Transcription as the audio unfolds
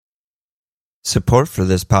Support for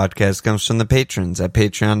this podcast comes from the patrons at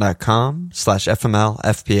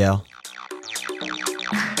patreon.com/FMLFPL.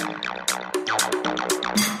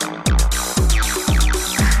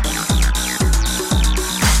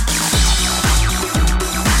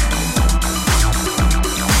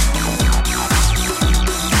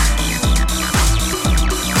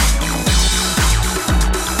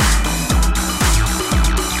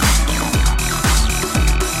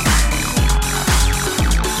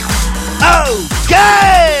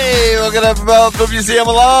 Okay, welcome to FMLWC. I'm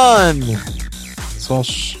Alon. It's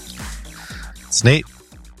Walsh. It's Nate.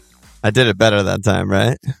 I did it better that time,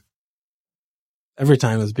 right? Every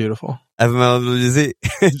time is beautiful. FMLWC.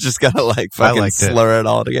 Just gotta fucking slur it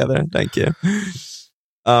all together. Thank you.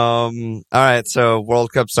 All right, so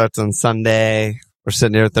World Cup starts on Sunday. We're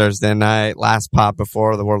sitting here Thursday night. Last pod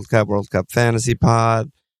before the World Cup Fantasy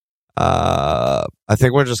Pod. I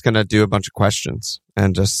think we're just going to do a bunch of questions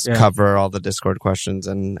and just cover all the Discord questions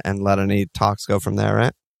and let any talks go from there,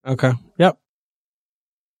 right? Okay. Yep.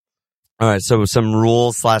 All right. So some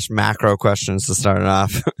rules/macro questions to start it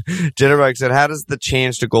off. Jitterbug said, how does the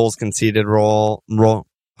change to goals conceded roll? Oh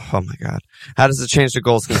my God. How does the change to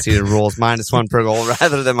goals conceded rules -1 per goal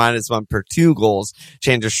rather than -1 per 2 goals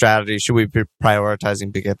change your strategy? Should we be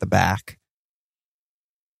prioritizing to get the back?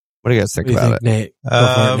 What do you guys think about it? Nate? Go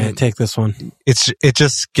for it, Nate. Take this one. It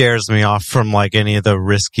just scares me off from any of the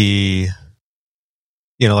risky,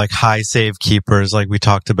 high save keepers like we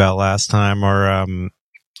talked about last time, or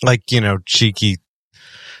cheeky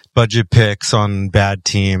budget picks on bad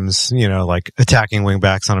teams, like attacking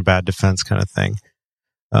wingbacks on a bad defense kind of thing.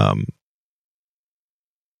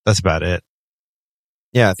 That's about it.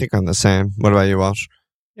 Yeah, I think I'm the same. What about you, Walsh?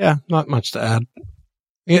 Yeah, not much to add.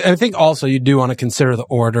 I think also you do want to consider the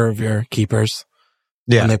order of your keepers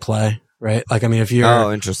when they play, right? If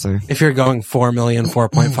you're interesting. If you're going 4 million,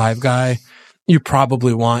 4.5 guy, you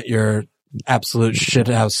probably want your absolute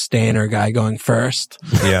shithouse stainer guy going first,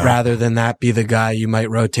 rather than that be the guy you might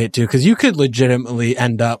rotate to, because you could legitimately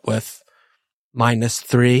end up with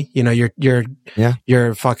 -3.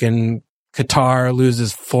 Your fucking Qatar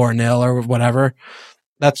loses 4-0 or whatever.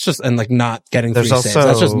 That's just, and not getting 3 saves.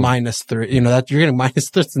 That's just -3. That you're getting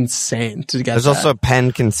 -3. That's insane to get. There's also a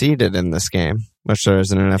pen conceded in this game, which there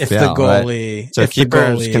isn't in FPL. If the goalie, right? So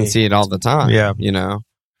keepers concede all the time. Yeah.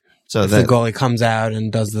 So if the goalie comes out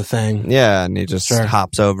and does the thing. Yeah, and he just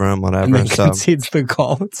hops over him, whatever. And then concedes the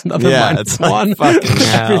goal. It's another -1. Fucking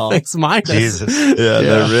hell. Everything's minus. Jesus. Yeah,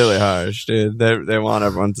 they're really harsh, dude. They want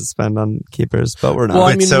everyone to spend on keepers, but we're not.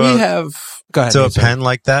 Well, we have. Go ahead. So a pen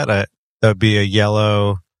like that, that would be a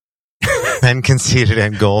yellow pen conceded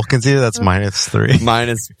and goal conceded. That's -3.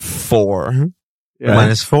 -4. Yeah.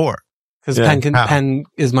 -4. Because pen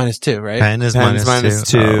is -2, right? Pen is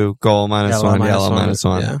 -2. Goal -1. Yellow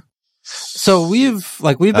 -1. Yeah. So we've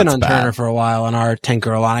been on Turner for a while on our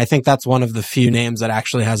tinker a lot. I think that's one of the few names that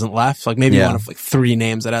actually hasn't left. Maybe one of 3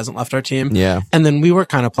 names that hasn't left our team. Yeah. And then we were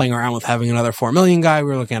kind of playing around with having another 4 million guy. We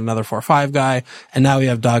were looking at another 4-5 guy. And now we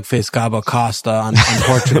have Dogface Gabo Costa on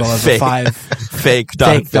Portugal as a 5. Fake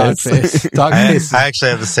Dogface. Dogface. I actually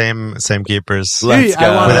have the same keepers. Let's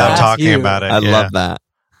go. Without talking about it. I love that.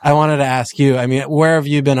 I wanted to ask you, where have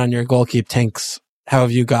you been on your goalkeep tinks? How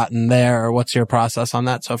have you gotten there, or what's your process on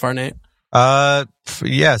that so far, Nate? Yeah,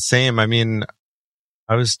 same. I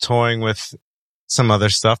was toying with some other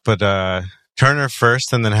stuff, but Turner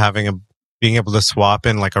first, and then being able to swap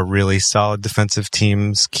in a really solid defensive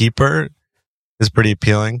team's keeper is pretty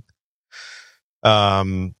appealing.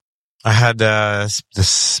 I had the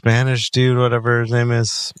Spanish dude, whatever his name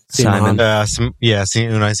is, Simon.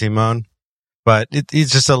 Unai Simon. But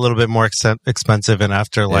he's just a little bit more expensive, and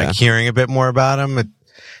after hearing a bit more about him,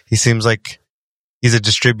 he seems like he's a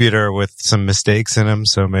distributor with some mistakes in him,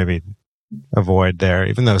 so maybe avoid there.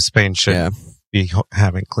 Even though Spain should be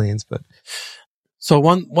having cleans, but so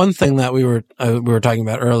one thing that we were talking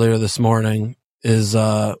about earlier this morning is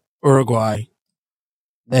Uruguay.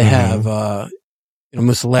 They have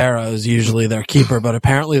Muslera is usually their keeper, but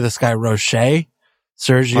apparently this guy Sergio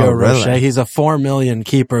Rocher, he's a 4 million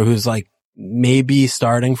keeper who's maybe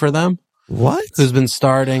starting for them. What? Who's been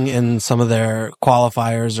starting in some of their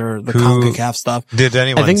qualifiers or the CONCACAF stuff. Did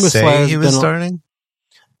anyone say he was starting?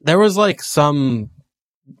 There was some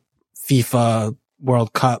FIFA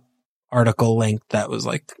World Cup article linked that was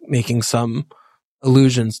making some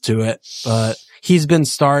allusions to it, but he's been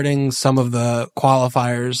starting some of the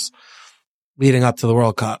qualifiers leading up to the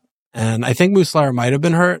World Cup. And I think Muslera might have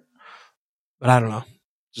been hurt, but I don't know.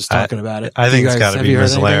 Just talking about it. I think it's got to be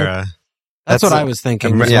Muslera. That's what I was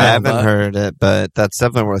thinking. I haven't heard it, but that's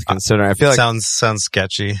definitely worth considering. I feel like sounds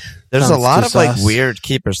sketchy. There's a lot of like weird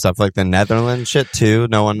keeper stuff, like the Netherlands shit too.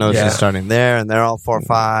 No one knows who's starting there, and they're all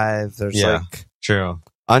 4-5. There's like true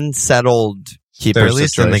unsettled keeper. They're at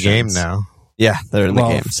least in the game now. Yeah, they're in the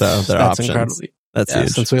game, so their options. Incredibly, that's huge.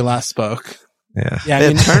 Since we last spoke. Yeah.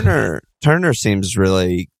 I mean, Turner seems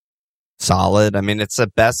really solid. I mean, it's the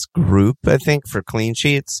best group, I think, for clean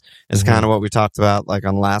sheets. Is kind of what we talked about, like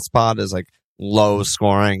on last pod, is like low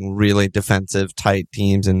scoring, really defensive, tight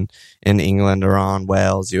teams in England, Iran,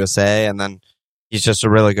 Wales, USA, and then he's just a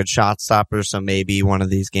really good shot stopper. So maybe one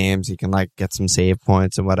of these games he can like get some save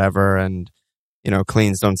points and whatever. And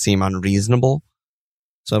cleans don't seem unreasonable.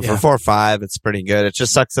 So for 4-5, it's pretty good. It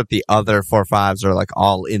just sucks that the other 4-5s are like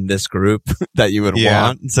all in this group that you would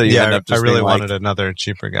want. So you end up just I really wanted another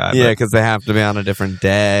cheaper guy. Yeah, because they have to be on a different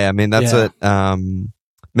day. I mean, that's what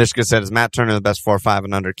Mishka said. Is Matt Turner the best 4-5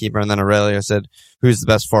 and under keeper? And then Aurelio said, who's the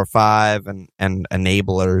best 4-5 and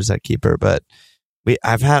enablers at keeper? But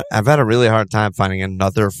I've had a really hard time finding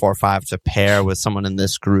another 4-5 to pair with someone in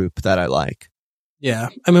this group that I like. Yeah.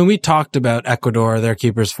 I mean, we talked about Ecuador, their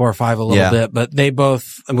keepers 4-5 a little bit, but they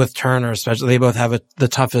both, with Turner especially, they both have the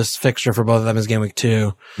toughest fixture for both of them is game week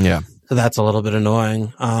 2. Yeah. So that's a little bit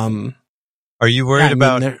annoying. Are you worried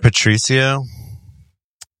about Patricio?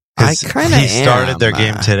 I kind of He started their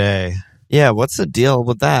game today. Yeah, what's the deal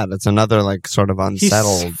with that? It's another like sort of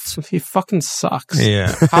unsettled. He fucking sucks.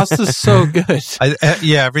 Yeah. Costa's so good.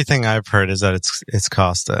 Everything I've heard is that it's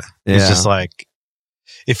Costa. Yeah. It's just like,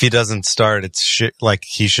 if he doesn't start, it's like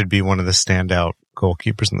he should be one of the standout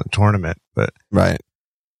goalkeepers in the tournament. But right,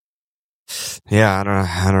 yeah,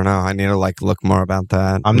 I don't know. I need to like look more about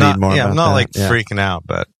that. I'm not freaking out,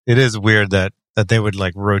 but it is weird that they would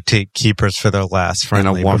like rotate keepers for their last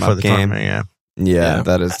friendly before the game. Yeah,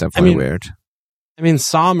 that is definitely weird. I mean,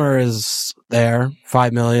 Sommer is there,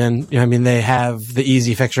 5 million. I mean, they have the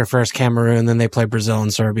easy fixture first, Cameroon, then they play Brazil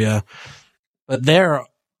and Serbia, but they're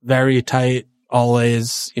very tight.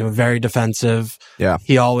 Always, very defensive. Yeah.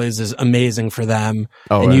 He always is amazing for them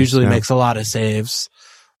and usually makes a lot of saves.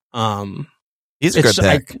 He's a good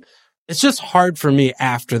pick. It's just hard for me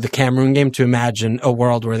after the Cameroon game to imagine a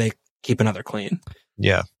world where they keep another clean.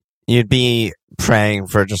 Yeah. You'd be praying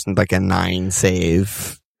for just like a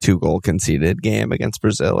 9-save, 2-goal conceded game against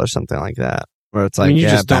Brazil or something like that, where it's like, you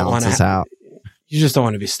just don't want to out. You just don't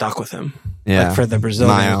want to be stuck with him. Yeah. Like for the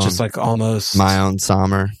Brazilian, it's just like almost my own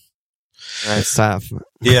Sommer. It's tough.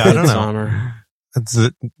 Yeah, I don't know.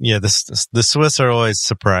 The Swiss are always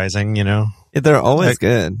surprising, Yeah, they're always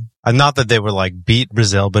good. Not that they would like beat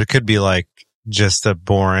Brazil, but it could be like just a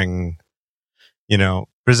boring,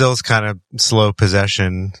 Brazil's kind of slow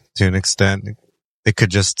possession to an extent. They could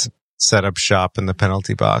just set up shop in the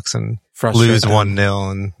penalty box and lose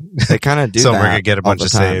 1-0, and they kind of do. Somewhere could get a bunch of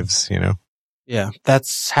saves, Yeah,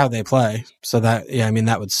 that's how they play. So that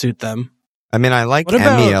that would suit them. I mean, I like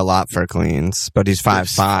Emmy a lot for cleans, but he's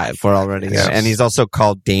 5'5". We're already good. And he's also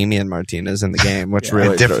called Damian Martinez in the game, which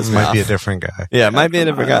really might be a different guy. Yeah, it might be a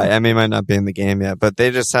different guy. Emmy might not be in the game yet, but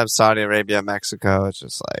they just have Saudi Arabia, Mexico. It's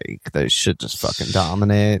just like they should just fucking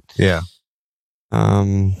dominate. Yeah.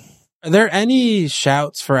 Are there any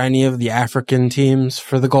shouts for any of the African teams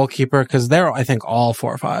for the goalkeeper? Because they're, I think, all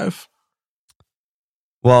 4-5.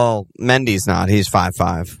 Well, Mendy's not. He's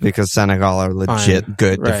 5'5", because Senegal are legit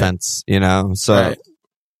good defense, So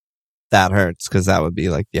that hurts, because that would be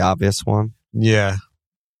like the obvious one. Yeah.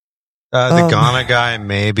 The Ghana guy,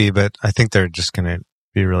 maybe, but I think they're just going to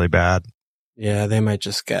be really bad. Yeah, they might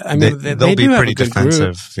just get. I mean, they'll be pretty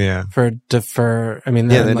defensive. Yeah. They have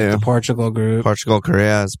the Portugal group. Portugal,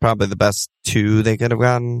 Korea is probably the best 2 they could have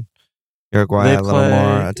gotten. Uruguay a little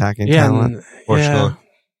more attacking talent. Portugal.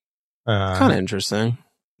 Kind of interesting.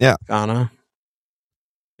 Yeah. Ghana.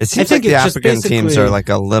 It seems like the African teams are like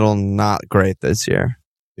a little not great this year.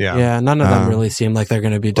 Yeah. Yeah, none of them really seem like they're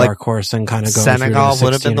going to be dark horse and kind of go. Senegal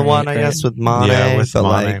would have been the one, I guess, with Mane. Yeah, with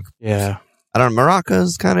Mane. I don't know.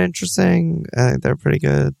 Morocco's kind of interesting. They're pretty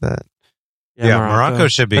good, but Morocco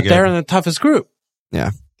should be good. But they're in the toughest group. Yeah.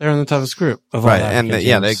 They're in the toughest group of all African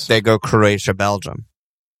teams. They go Croatia, Belgium.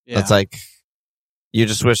 Yeah. It's like, you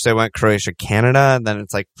just wish they went Croatia, Canada, and then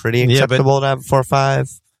it's like pretty acceptable to have a 4-5.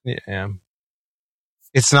 Yeah.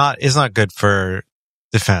 It's not good for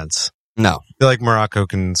defense. No. I feel like Morocco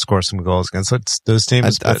can score some goals against those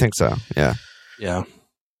teams. I think so. Yeah. Yeah.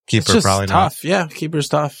 Keeper probably tough. Not. Yeah. Keeper's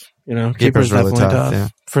tough. Keeper's really tough. Yeah.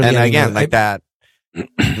 And again, like that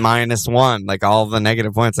 -1, like all the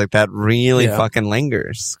negative points, like that really fucking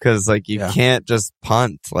lingers. Cause like you can't just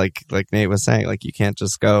punt, like Nate was saying, like you can't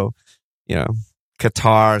just go,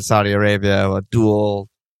 Qatar, Saudi Arabia, a dual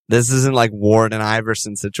This isn't like Ward and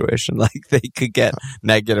Iverson situation. Like they could get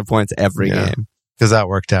negative points every game. Because that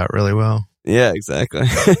worked out really well. Yeah, exactly.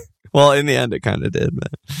 Well, in the end, it kind of did,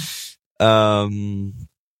 but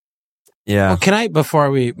yeah. Well, can I,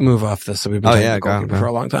 before we move off this, so we've been talking about goalkeeper for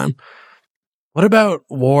a long time. What about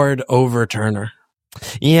Ward over Turner?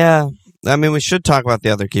 Yeah. I mean, we should talk about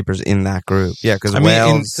the other keepers in that group. Yeah, because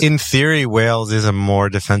Wales... in theory, Wales is a more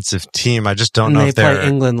defensive team. I just don't know if they're... They play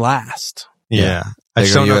England last. Yeah. I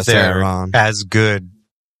just don't know if they're as good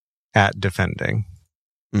at defending.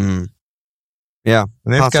 Mm. Yeah.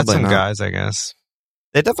 And they've got some guys, I guess.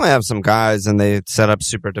 They definitely have some guys, and they set up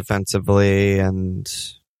super defensively, and...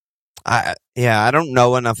 I don't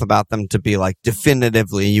know enough about them to be like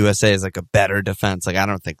definitively USA is like a better defense. Like I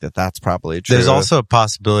don't think that that's probably true. There's also a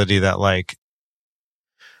possibility that like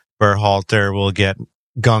Berhalter will get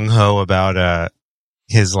gung ho about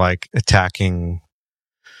his like attacking.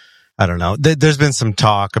 I don't know. There's been some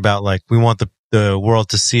talk about like we want the world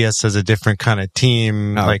to see us as a different kind of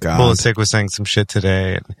team. Oh, like Pulisic was saying some shit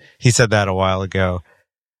today, and he said that a while ago.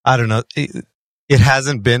 I don't know. It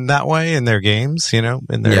hasn't been that way in their games, in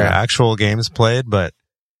their actual games played, but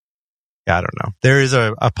yeah, I don't know. There is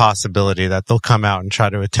a possibility that they'll come out and try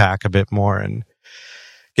to attack a bit more and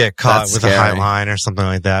get caught with a high line or something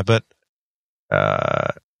like that. But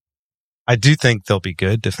I do think they'll be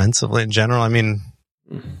good defensively in general. I mean,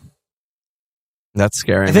 that's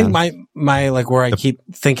scary. I think my like where I keep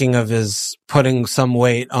thinking of is putting some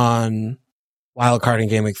weight on wildcard in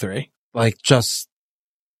Game Week 3, like just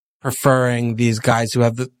preferring these guys who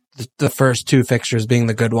have the first two fixtures being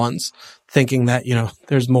the good ones, thinking that,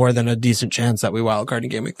 there's more than a decent chance that we wildcard in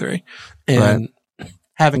Game Week 3. And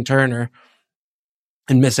having Turner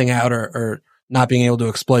and missing out or not being able to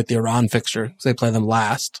exploit the Iran fixture because they play them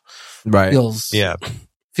last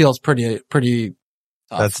feels pretty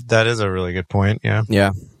tough. That is a really good point. Yeah.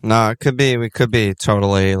 Yeah. No, we could be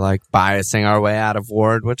totally like biasing our way out of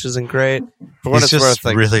Ward, which isn't great. For what it's just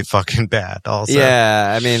worth, really fucking bad also.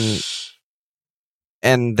 Yeah. I mean,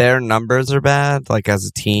 and their numbers are bad, like as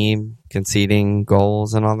a team, conceding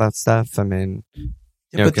goals and all that stuff. I mean,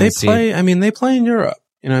 but they play in Europe.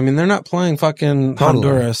 They're not playing fucking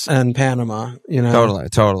Honduras and Panama,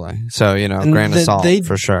 Totally. So, grain of salt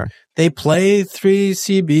for sure. They play 3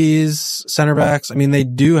 CBs, center backs. I mean, they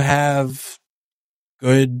do have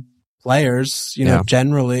good players,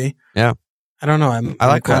 generally. Yeah. I don't know. I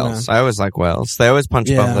like Wales. I always like Wales. They always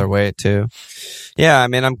punch above their weight too. Yeah. I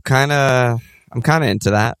mean, I'm kind of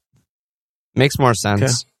into that. Makes more sense.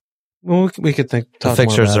 Okay. Well, we could think the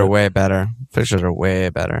fixtures are way better. Fixtures are way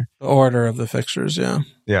better. The order of the fixtures, yeah.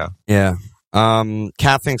 Yeah.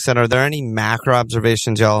 Kathleen said, are there any macro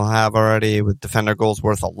observations y'all have already with defender goals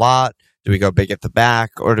worth a lot? Do we go big at the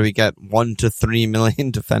back, or do we get 1 to 3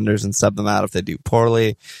 million defenders and sub them out if they do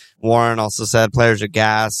poorly? Warren also said, players are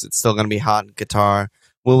gas. It's still going to be hot in Qatar.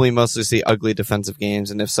 Will we mostly see ugly defensive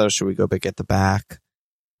games? And if so, should we go big at the back?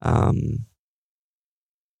 Are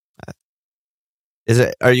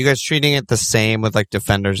you guys treating it the same with like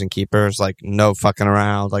defenders and keepers? Like no fucking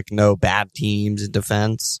around, like no bad teams in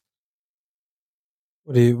defense?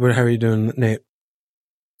 How are you doing, Nate?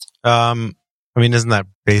 Isn't that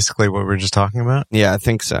basically what we're just talking about? Yeah, I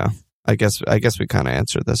think so. I guess we kind of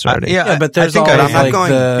answered this already. But there's I'm not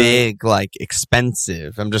going big, like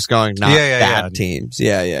expensive. I'm just going not bad teams.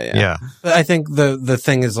 Yeah. But I think the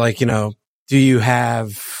thing is like, do you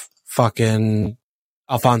have fucking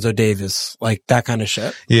Alphonso Davies, like that kind of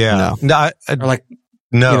shit? Yeah. No.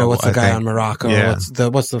 What's the guy on Morocco? Yeah.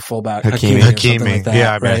 What's the fullback? Hakimi. Like that,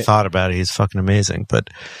 yeah, I thought about it. He's fucking amazing. But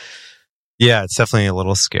yeah, it's definitely a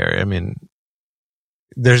little scary. I mean,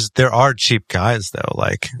 there are cheap guys though,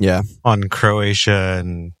 like on Croatia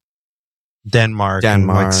and Denmark,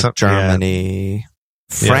 Germany,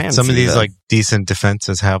 France. Yeah, some of these like decent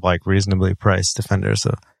defenses have like reasonably priced defenders,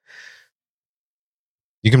 so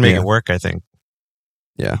you can make it work, I think.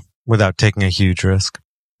 Yeah, without taking a huge risk.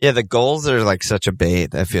 Yeah, the goals are like such a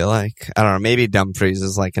bait, I feel like. I don't know, maybe Dumfries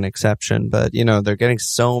is like an exception, but they're getting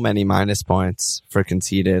so many minus points for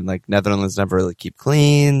conceded. Like Netherlands never really keep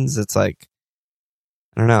cleans. It's like,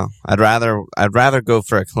 I don't know. I'd rather go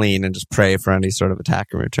for a clean and just pray for any sort of attack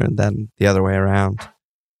in return than the other way around.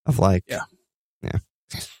 Of like, yeah,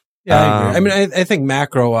 I agree. I think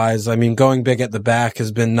macro wise, going big at the back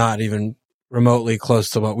has been not even remotely close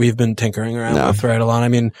to what we've been tinkering around with right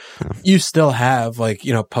along. You still have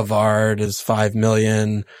Pavard is 5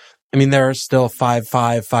 million. There are still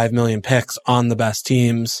 5 million picks on the best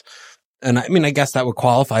teams. And I guess that would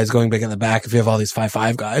qualify as going big in the back if you have all these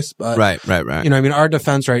 5-5 guys. But right. Our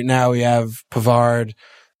defense right now, we have Pavard,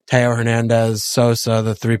 Teo Hernandez, Sosa,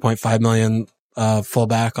 the 3.5 million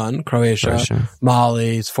fullback on Croatia.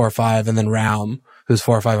 Mali's 4-5, and then Raum, who's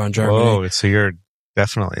 4-5 on Germany. Oh, so you're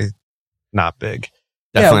definitely not big.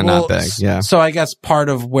 Definitely not big. Yeah. So I guess part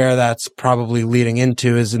of where that's probably leading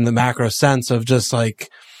into is in the macro sense of just like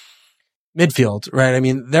midfield, right? I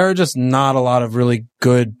mean, there are just not a lot of really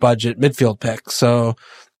good budget midfield picks. So,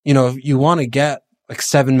 if you want to get like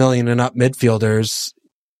 7 million and up midfielders,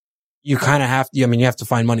 you kind of have to, you have to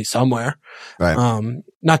find money somewhere. Right.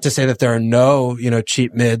 Not to say that there are no,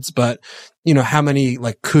 cheap mids, but, how many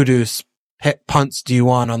like Kudus punts do you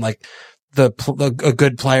want on like a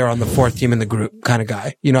good player on the fourth team in the group kind of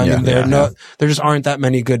guy? There just aren't that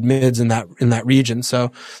many good mids in that region.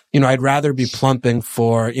 So, I'd rather be plumping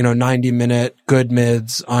for, 90-minute good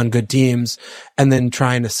mids on good teams and then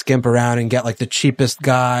trying to skimp around and get like the cheapest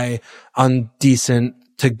guy on decent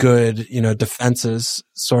to good, defenses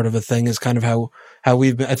sort of a thing is kind of how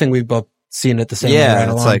we've been. I think we've both seen it the same way right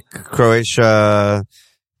along. It's like Croatia,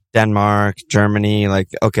 Denmark, Germany, like,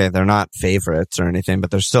 okay, they're not favorites or anything,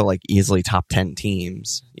 but they're still like easily top 10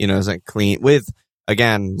 teams, is it clean with,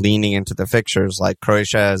 again, leaning into the fixtures. Like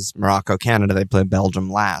Croatia has Morocco, Canada, they play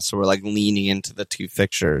Belgium last. So we're like leaning into the two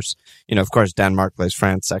fixtures. Of course, Denmark plays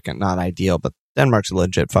France second, not ideal, but Denmark's a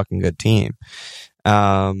legit fucking good team.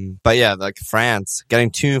 But yeah, like France,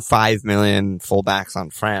 getting 2 5 million fullbacks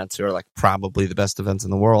on France, who are like probably the best defense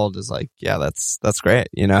in the world, is like, yeah, that's great.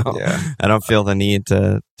 Yeah. I don't feel the need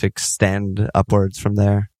to extend upwards from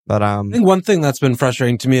there. But I think one thing that's been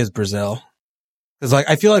frustrating to me is Brazil. Because like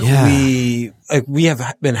I feel like we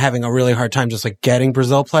have been having a really hard time just like getting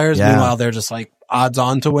Brazil players. Yeah. Meanwhile, they're just like odds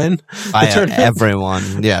on to win the tournament. Everyone,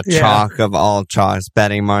 chalk of all chalks,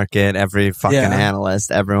 betting market, every fucking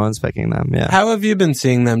analyst, everyone's picking them. Yeah. How have you been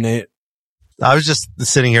seeing them, Nate? I was just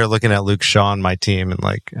sitting here looking at Luke Shaw on my team, and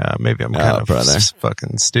like maybe I'm kind of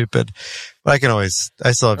fucking stupid, but I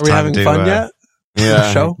still have time to do. Are we having fun yet?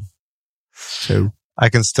 Yeah. Show. I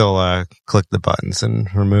can still click the buttons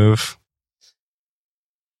and remove.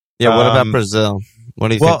 Yeah, what about Brazil?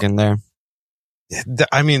 What are you thinking there?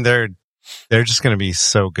 I mean, they're just going to be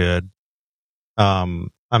so good. I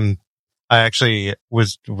actually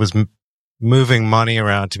was moving money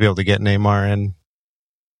around to be able to get Neymar in,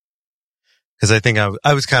 because I think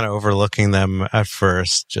I was kind of overlooking them at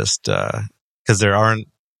first, just because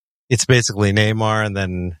it's basically Neymar and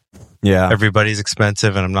then everybody's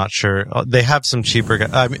expensive, and I'm not sure they have some cheaper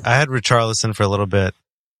guys. I mean, I had Richarlison for a little bit.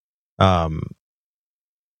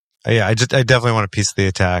 I definitely want a piece of the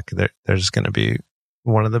attack. They're just going to be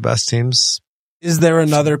one of the best teams. Is there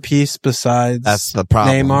another piece besides that's the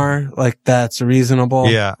problem. Neymar? Like that's reasonable?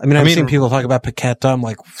 Yeah. I mean, I've seen people talk about Paqueta. I'm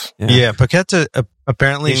like, Paqueta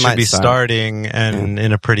apparently should be starting and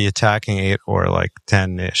in a pretty attacking 8 or like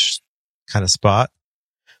 10-ish kind of spot.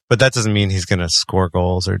 But that doesn't mean he's going to score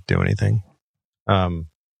goals or do anything.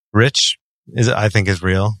 Rich I think is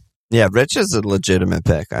real. Yeah, Rich is a legitimate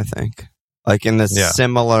pick, I think. Like in this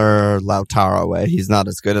similar Lautaro way. He's not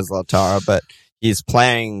as good as Lautaro, but he's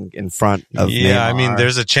playing in front of Neymar. Yeah, I mean,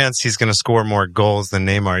 there's a chance he's going to score more goals than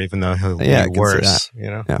Neymar, even though he'll be worse.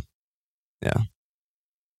 Yeah.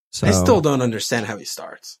 So, I still don't understand how he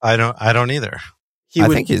starts. I don't either. I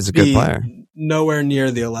think he's a good player. Nowhere near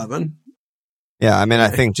the 11. Yeah, I mean, I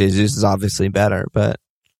think Jesus is obviously better, but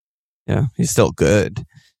he's still good.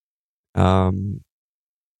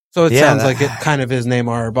 So it sounds like it kind of is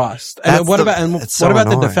Neymar or bust. And what about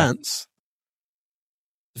the defense?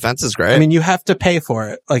 Defense is great. I mean, you have to pay for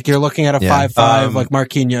it. Like you're looking at a 5-5 like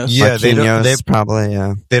Marquinhos. Yeah, they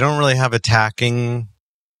don't really have attacking.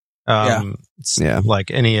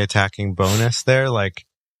 Like any attacking bonus there. Like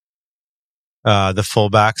the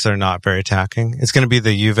fullbacks are not very attacking. It's going to be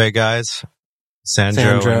the Juve guys,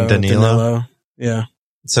 Sandro and Danilo. Yeah.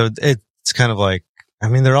 So it's kind of like, I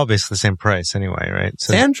mean, they're all basically the same price anyway, right?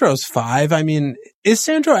 So Sandro's 5. I mean, is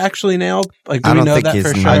Sandro actually nailed? Like, do we know that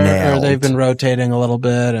for sure? Or they've been rotating a little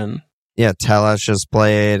bit and. Yeah, Telles has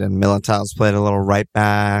played and Militao's played a little right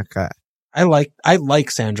back. I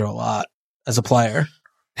like Sandro a lot as a player.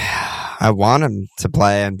 I want him to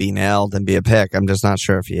play and be nailed and be a pick. I'm just not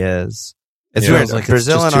sure if he is. It's weird. Like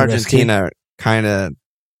Brazil and Argentina kind of.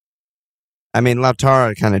 I mean,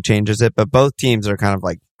 Lautaro kind of changes it, but both teams are kind of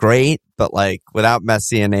like great, but like without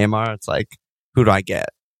Messi and Neymar, it's like, who do I get?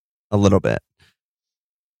 A little bit.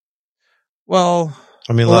 Well,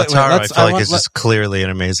 I mean, Lautaro, I feel like is just clearly an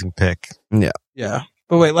amazing pick. Yeah. Yeah.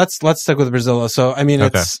 But wait, let's stick with Brazil. So, I mean,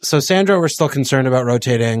 so Sandro, we're still concerned about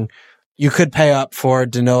rotating. You could pay up for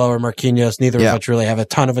Danilo or Marquinhos, neither of which really have a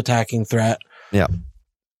ton of attacking threat. Yeah.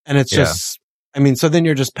 And it's just, I mean, so then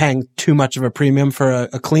you're just paying too much of a premium for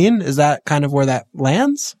a clean? Is that kind of where that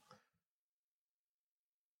lands?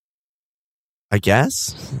 I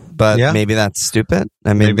guess, but maybe that's stupid.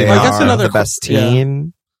 I mean, they I guess are the best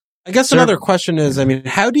team. I guess another question is, I mean,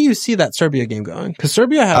 how do you see that Serbia game going? Because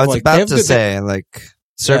Serbia have, I was about to say,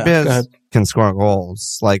 Serbia can score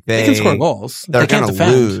goals. Like they can score goals. They're going to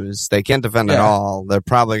lose. They can't defend at all. They're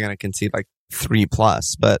probably going to concede like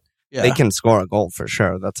 3+, but they can score a goal for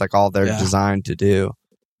sure. That's like all they're designed to do.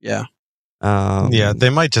 Yeah. They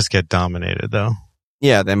might just get dominated though.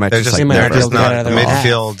 Yeah, they might. They're just not the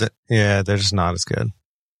midfield. Yeah, they're just not as good.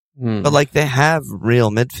 But like they have real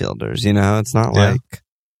midfielders, you know. It's not like.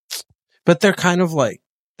 But they're kind of like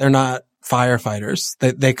they're not firefighters.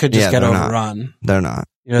 They could just get overrun. They're not.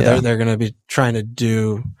 You know, they're going to be trying to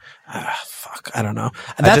do. I don't know.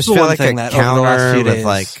 And that's the one thing that over the last few days,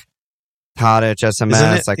 like Tadic,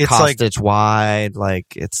 SMS, like Kostic wide, like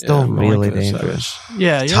it's still really dangerous.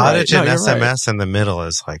 Yeah, Tadic and SMS in the middle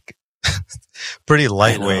is like. Pretty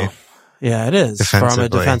lightweight. Yeah, it is from a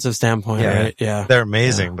defensive standpoint, right? Yeah. They're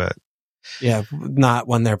amazing, but not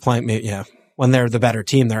when they're playing. Yeah. When they're the better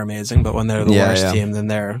team, they're amazing, but when they're the worst team, then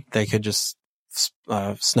they could just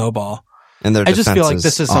snowball. And I just feel like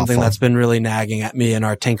this is something that's been really nagging at me and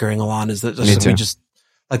our tinkering along is that we just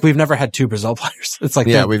like we've never had 2 Brazil players. It's like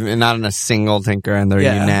we've not in a single tinker, and they're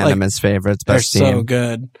unanimous favorites. Best they're team. So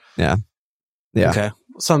good. Yeah. Okay.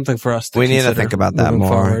 Something for us to we need to think about that more.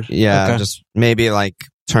 Forward. Yeah, just maybe like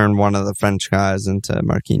turn one of the French guys into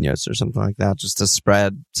Marquinhos or something like that, just to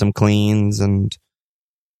spread some cleans. And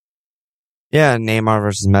Neymar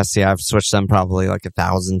versus Messi, I've switched them probably like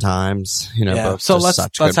 1,000 times. You know, both so let's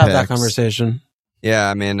have that conversation. Yeah,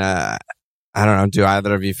 I mean, I don't know. Do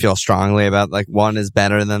either of you feel strongly about like one is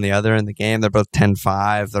better than the other in the game? They're both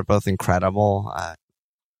 10-5. They're both incredible.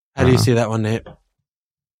 How do you see that one, Nate?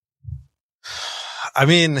 I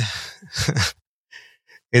mean,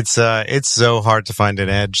 it's so hard to find an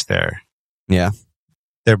edge there. Yeah.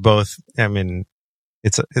 They're both, I mean,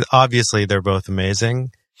 obviously they're both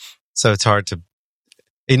amazing. So it's hard to,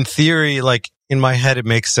 in theory, like in my head, it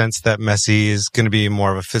makes sense that Messi is going to be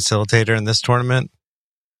more of a facilitator in this tournament.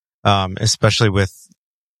 Especially with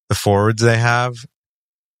the forwards they have.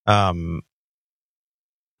 But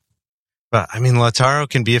I mean, Lautaro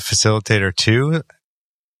can be a facilitator too.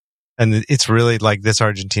 And it's really like this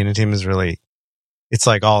Argentina team is really, it's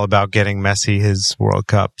like all about getting Messi his World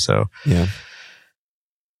Cup. So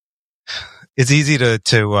it's easy to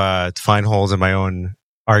find holes in my own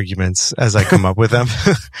arguments as I come up with them.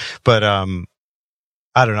 But I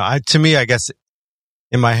don't know. To me, I guess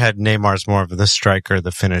in my head, Neymar's more of the striker,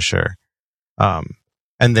 the finisher. And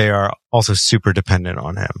they are also super dependent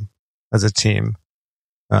on him as a team.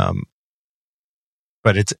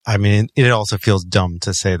 But it also feels dumb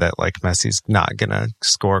to say that like Messi's not gonna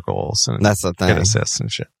score goals and that's the thing. Get assists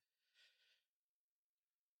and shit.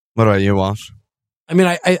 What about you, Walsh? I mean,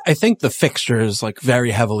 I think the fixtures like very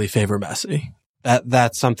heavily favor Messi.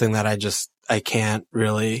 That's something that I can't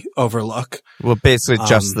really overlook. Well, basically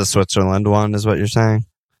just the Switzerland one is what you're saying.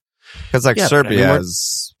 Because like Serbia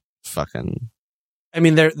is fucking. I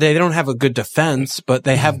mean, they don't have a good defense, but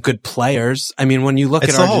they have good players. I mean, when you look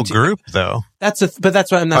at Argentina, the whole group, though. But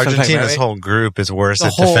that's what I'm not. Argentina's whole group is worse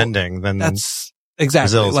at defending than that's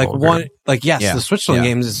exactly Brazil's like whole one. group. Like the Switzerland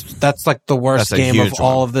games that's like the worst game of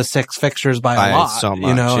all of the 6 fixtures by a lot. So much,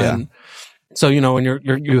 you know, and so when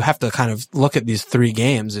you have to kind of look at these 3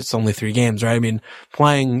 games. It's only 3 games, right? I mean,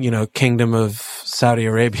 playing Kingdom of Saudi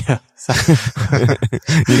Arabia.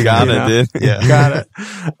 You got it, dude. Yeah. Got it.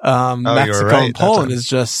 Mexico and Poland is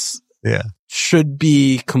just should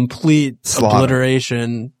be complete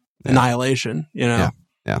obliteration, annihilation, Yeah.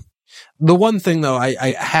 The one thing though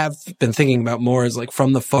I have been thinking about more is like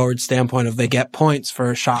from the forward standpoint of they get points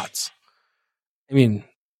for shots. I mean,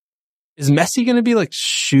 is Messi going to be like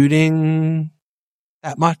shooting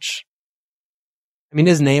that much? I mean,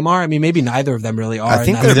 is Neymar? I mean, maybe neither of them really are. I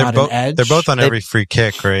think they're both on every free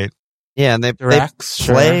kick, right? Yeah, and they play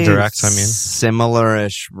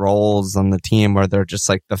similar-ish roles on the team where they're just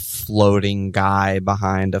like the floating guy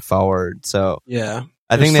behind a forward. So I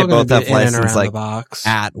think they both have license like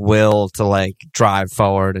at will to like drive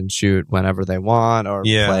forward and shoot whenever they want or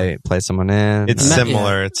play someone in. It's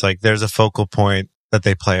similar. It's like there's a focal point that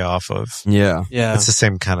they play off of. Yeah. It's the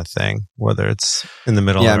same kind of thing, whether it's in the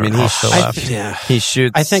middle or off the left. He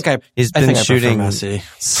shoots. He's been shooting Messi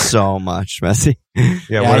so much, Messi.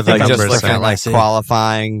 Yeah, what are the numbers? Just looking at like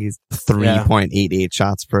qualifying, he's 3.88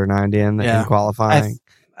 shots per 90 in qualifying.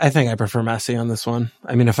 I think I prefer Messi on this one.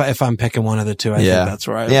 I mean, if I'm picking one of the two, I think that's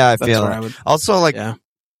where I feel I would. Also, like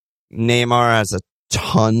Neymar has a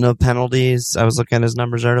ton of penalties. I was looking at his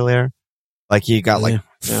numbers earlier. Like he got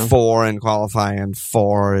 4 in qualifying and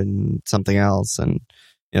 4 in something else, and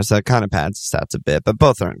So that kind of pads the stats a bit, but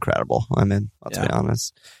both are incredible. I mean, let's be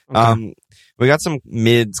honest. Okay. We got some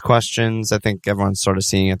mids questions. I think everyone's sort of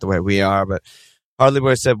seeing it the way we are, but Hardly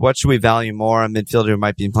Boy said, what should we value more? A midfielder who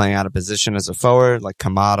might be playing out of position as a forward, like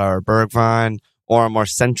Kamada or Bergwijn, or a more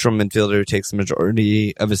central midfielder who takes the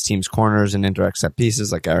majority of his team's corners and indirect set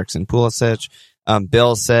pieces, like Eriksen, Pulisic.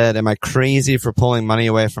 Bill said, am I crazy for pulling money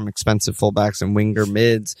away from expensive fullbacks and winger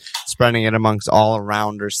mids, spreading it amongst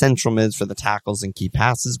all-arounder central mids for the tackles and key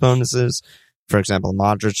passes bonuses? For example,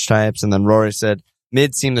 Modric types. And then Rory said,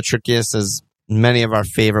 mids seem the trickiest as many of our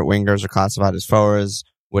favorite wingers are classified as forwards.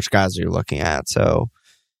 Which guys are you looking at? So,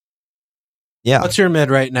 yeah. What's your mid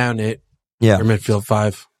right now, Nate? Yeah. Your midfield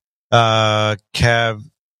 5. Kev,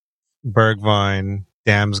 Bergwijn,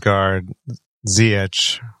 Damsgaard,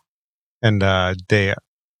 Ziyech, and De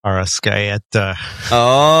Arrascaeta.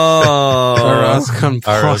 Oh.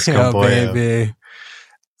 Arrascaeta, baby.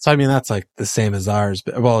 So, I mean, that's like the same as ours.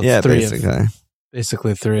 Well, it's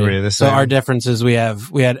basically three. So our difference is we had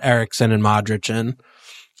Eriksen and Modric in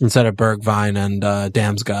instead of Bergwijn and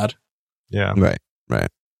Damsgaard. Yeah. Right.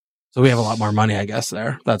 So we have a lot more money, I guess,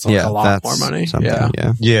 there. That's a lot more money.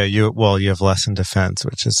 Yeah. You have less in defense,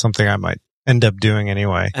 which is something I might end up doing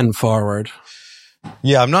anyway. And forward.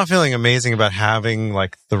 Yeah, I'm not feeling amazing about having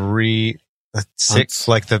like 3, 6.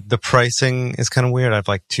 Like the pricing is kind of weird. I have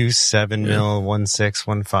like 2.7 mil, 1.6,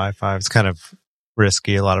 1.55. It's kind of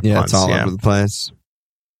risky. A lot of punts. It's all over the place.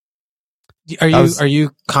 Are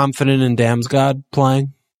you confident in Damsgaard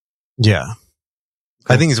playing? Yeah.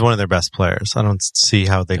 Okay. I think he's one of their best players. I don't see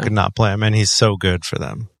how they could not play him, and he's so good for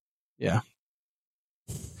them. Yeah.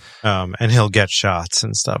 And he'll get shots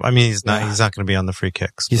and stuff. I mean, he's not going to be on the free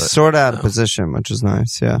kicks. He's sort of out of position, which is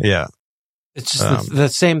nice. Yeah. Yeah. It's just the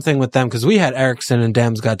same thing with them because we had Eriksen and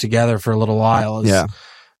Damsgaard together for a little while. I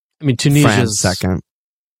mean, Tunisia's second.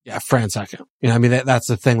 Yeah, France second. I mean, that's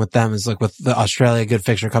the thing with them is like with the Australia good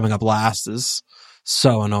fixture coming up last is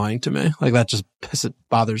so annoying to me. Like that just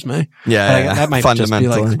bothers me. Yeah. That might just be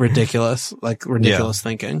like ridiculous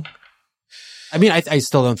thinking. I mean, I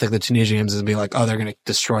still don't think the Tunisia games is going to be like, oh, they're going to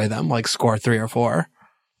destroy them, like score 3 or 4.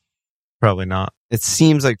 Probably not. It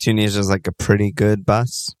seems like Tunisia is like a pretty good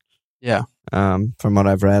bus. Yeah. From what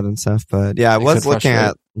I've read and stuff. But yeah, I was looking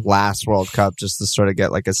at last World Cup just to sort of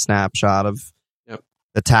get like a snapshot of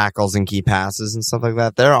the tackles and key passes and stuff like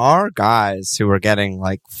that. There are guys who are getting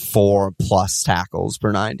like 4+ tackles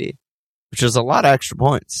per 90, which is a lot of extra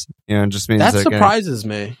points. It just means that surprises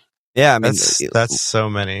me. Yeah, I mean, that's so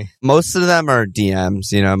many. Most of them are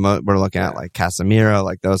DMs. We're looking at like Casemiro,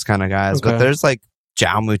 like those kind of guys. Okay. But there's like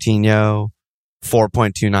João Moutinho,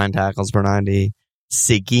 4.29 tackles per 90.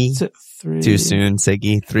 Siggy, too soon.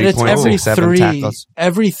 Siggy, 3.67 tackles.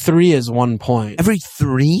 Every 3 is 1 point. Every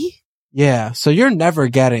 3? Yeah, so you're never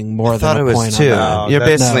getting more than a point. 2. You're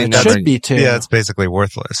basically never. It should be 2. Yeah, it's basically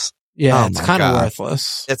worthless. Yeah, it's kind of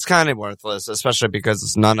worthless. It's kind of worthless, especially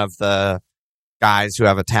because none of the guys who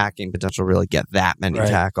have attacking potential really get that many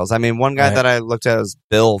tackles. I mean, one guy that I looked at was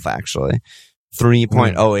Bilv, actually.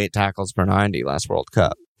 3.08 tackles per 90 last World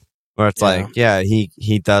Cup. Where it's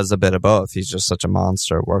he does a bit of both. He's just such a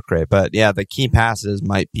monster work rate. But yeah, the key passes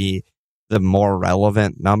might be the more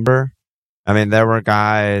relevant number. I mean, there were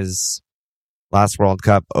guys last World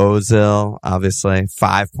Cup, Ozil, obviously,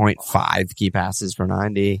 5.5 key passes per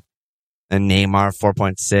 90. And Neymar,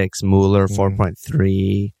 4.6. Müller,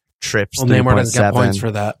 4.3. Trips, 3.7. Neymar doesn't get points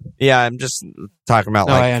for that. Yeah, I'm just talking about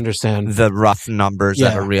I understand the rough numbers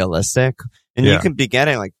that are realistic. And you can be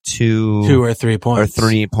getting like 2 or 3 points. Or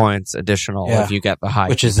 3 points additional if you get the high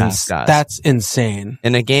which is guys. That's insane.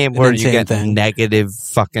 In a game where you get negative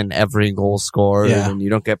fucking every goal scored and you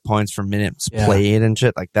don't get points for minutes played and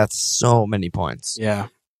shit, like that's so many points. Yeah.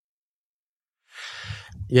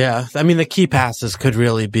 Yeah. I mean, the key passes could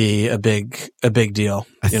really be a big deal.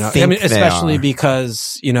 Especially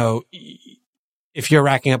because, if you're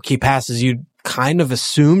racking up key passes, you kind of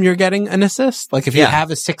assume you're getting an assist. Like if you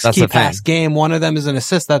have a 6 key pass game, one of them is an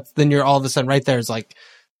assist, then you're all of a sudden right there is like,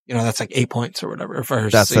 that's like 8 points or whatever.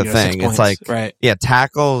 That's the thing. It's like,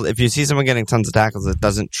 tackle. If you see someone getting tons of tackles, it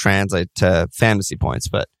doesn't translate to fantasy points.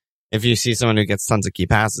 But if you see someone who gets tons of key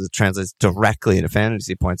passes, it translates directly into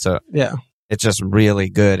fantasy points. So it's just really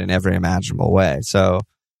good in every imaginable way. So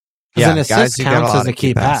an assist counts as a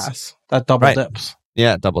key pass. That double dips.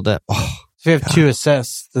 Yeah, double dip. Oh. If you have 2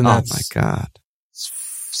 assists, then that's my God.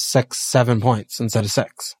 6, 7 points instead of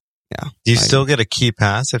 6. Yeah. Do you still get a key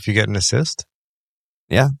pass if you get an assist?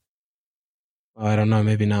 Yeah. Oh, I don't know.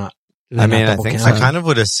 Maybe not. I mean, I think so. I kind of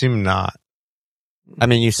would assume not. I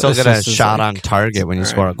mean, you still get a shot on target when you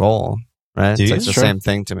score a goal. right? It's like the same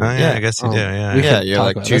thing to me. Oh, yeah, I guess you do. Yeah, yeah, you're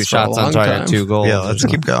like 2 shots on target, 2 goals. Yeah, let's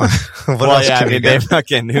keep going. Well, yeah, I mean, they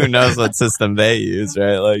fucking, who knows what system they use,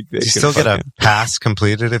 right? Like, they you still get a pass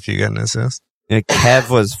completed if you get an assist. Yeah, Kev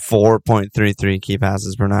was 4.33 key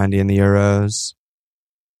passes per 90 in the Euros.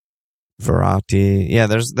 Verratti. Yeah,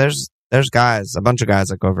 there's guys, a bunch of guys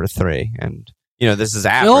that go over 3. And, you know, this is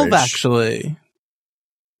average. Actually.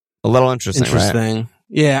 A little interesting, right?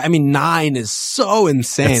 Yeah, I mean, 9 is so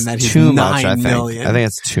insane it's that he's too 9 much, million. I think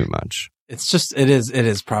it's too much. It's just, it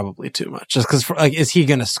is probably too much. Just because, like, is he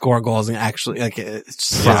going to score goals and actually, like, it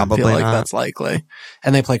just doesn't feel like that's likely.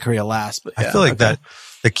 And they play Korea last, but yeah, I feel like that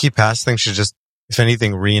the key pass thing should just, if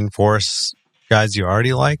anything, reinforce guys you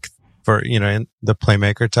already like for, you know, the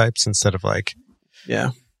playmaker types instead of like,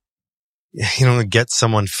 you know, get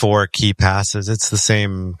someone 4 key passes. It's the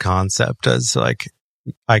same concept as like,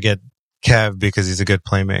 I get Kev because he's a good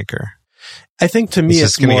playmaker. I think to me, he's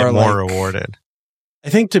it's just going to get more like, rewarded. I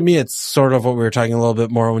think to me, it's sort of what we were talking a little bit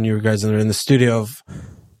more when you guys were in the studio of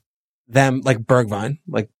them, like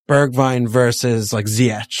Bergwijn versus like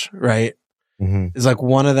Ziyech, right? Mm-hmm. Is like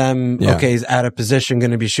one of them, okay, he's out of position,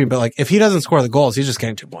 going to be shooting, but like if he doesn't score the goals, he's just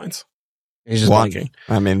getting 2 points. He's just blinking.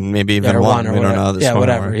 I mean, maybe even one. Or we don't know. Yeah,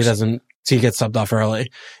 whatever. Works. He gets subbed off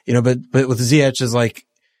early, you know, but with Ziyech is like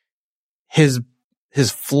his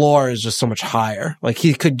floor is just so much higher. Like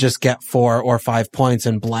he could just get 4 or 5 points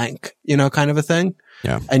and blank, you know, kind of a thing.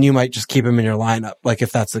 Yeah. And you might just keep him in your lineup, like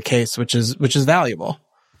if that's the case, which is valuable.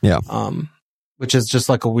 Yeah. Which is just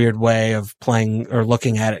like a weird way of playing or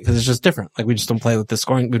looking at it because it's just different. Like we just don't play with the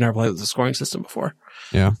scoring. We've never played with the scoring system before.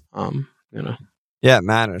 Yeah. You know. Yeah, it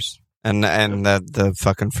matters. And the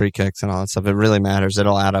fucking free kicks and all that stuff, it really matters.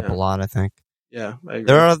 It'll add up a lot, I think. Yeah, I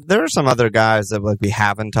agree. There are some other guys that like we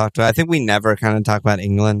haven't talked about. I think we never kind of talk about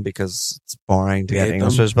England because it's boring to get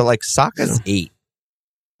Englishers, but like Saka's 8.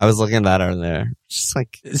 I was looking at that earlier. Just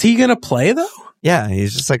like, is he gonna play though? Yeah,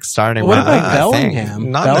 he's just like starting. What about Bellingham?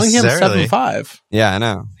 Not Bellingham's necessarily. 7'5". Yeah, I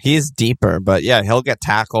know. He's deeper, but yeah, he'll get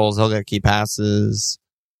tackles. He'll get key passes.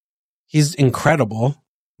 He's incredible.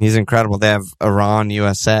 He's incredible. They have Iran,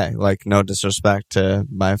 USA. Like, no disrespect to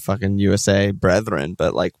my fucking USA brethren,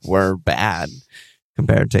 but like, we're bad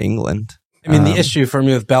compared to England. I mean, the issue for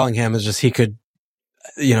me with Bellingham is just he could,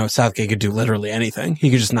 you know, Southgate could do literally anything. He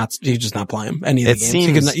could just not play him any of the games.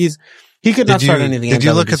 He could not start any of the games. Did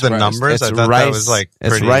you look at the numbers? It's I thought Rice, that was like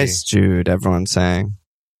pretty... It's Rice Jude, everyone's saying.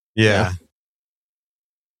 Yeah.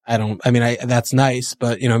 That's nice,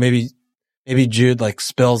 but you know, maybe Jude like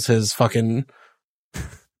spills his fucking,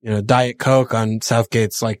 you know, Diet Coke on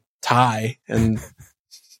Southgate's like tie and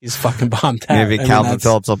he's fucking bombed out. Maybe Calvin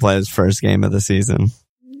Phillips will play his first game of the season.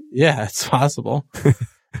 Yeah, it's possible.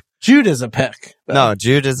 Jude is a pick. Though. No,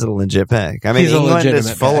 Jude is a legit pick. I mean, England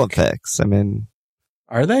is full of picks. I mean,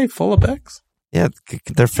 are they full of picks? Yeah,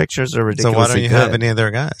 their fixtures are ridiculous. So why don't you have any of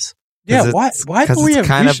their guys? Yeah, why do we have?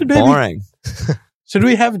 Kind of boring. Should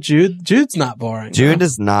we have Jude? Jude's not boring. Jude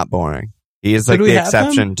is not boring. He is like the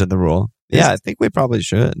exception to the rule. Yeah, I think we probably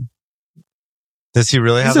should. Does he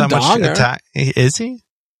really have that much attack? Is he?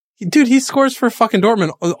 Dude, he scores for fucking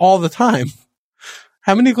Dortmund all the time.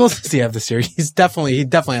 How many goals does he have this year? He definitely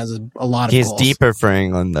has a lot of goals. He's deeper for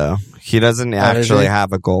England, though. He doesn't actually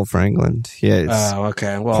have a goal for England. He is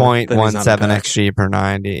okay. Well, 0.17 XG per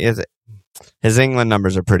 90. His England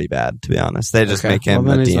numbers are pretty bad, to be honest. They just make him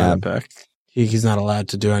a DM. Not a pick. He's not allowed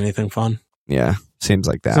to do anything fun. Yeah, seems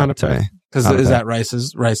like that. He's not a pick. Because is that Rice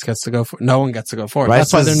gets to go forward? No one gets to go forward.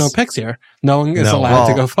 That's why there are no picks here. No one is allowed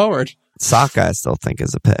to go forward. Saka, I still think,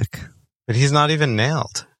 is a pick. But he's not even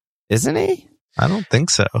nailed. Isn't he? I don't think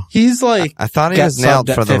so. He's like... I thought he was nailed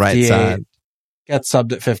for the right side. Gets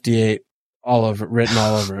subbed at 58, written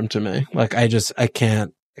all over him to me. Like, I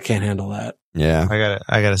can't handle that. Yeah.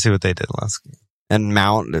 I gotta see what they did last game. And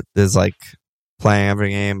Mount is like playing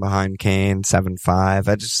every game behind Kane,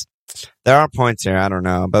 7-5. There are points here, I don't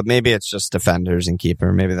know. But maybe it's just defenders and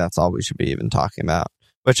keeper. Maybe that's all we should be even talking about.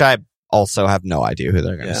 Which I also have no idea who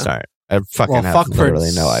they're going to start. I fucking have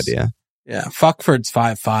literally no idea. Yeah, Fuckford's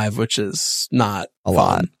 5'5", which is not a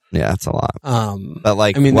lot. Yeah, it's a lot. But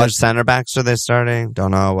like, what center backs are they starting?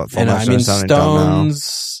 Don't know. What fullbacks are they starting? Don't know.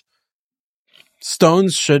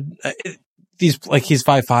 Stones should. He's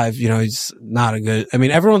 5'5". You know, he's not a good. I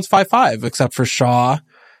mean, everyone's 5'5" except for Shaw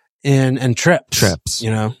and Trips.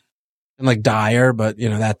 You know, and like Dyer, but you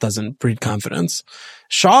know that doesn't breed confidence.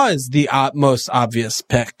 Shaw is the most obvious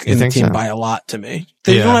pick in the team by a lot to me.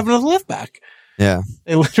 They don't have another left back. Yeah.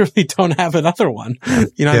 They literally don't have another one.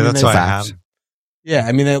 You know, that's why I have. Yeah,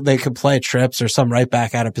 I mean, they could play Trips or some right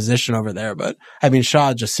back out of position over there, but I mean,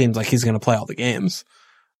 Shaw just seems like he's going to play all the games.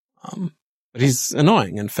 But he's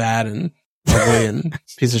annoying and fat and ugly and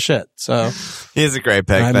piece of shit. So he's a great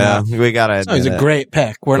pick, though. We gotta. He's a great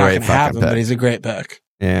pick. We're not going to have him, but he's a great pick.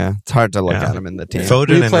 Yeah, it's hard to look at him in the team.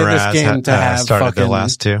 Foden and Raz started the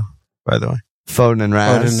last two, by the way. Foden and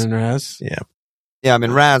Raz. Yeah. Yeah, I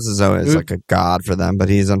mean, Raz is always like a god for them, but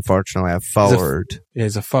he's unfortunately a forward.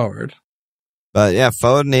 He's a forward. But yeah,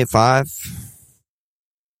 Foden 8-5.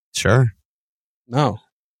 Sure. No.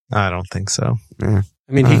 I don't think so. Yeah.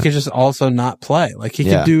 I mean, he could just also not play. Like, he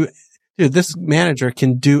could do... Dude, this manager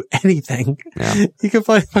can do anything. Yeah. He could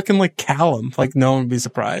play fucking like Callum. Like, no one would be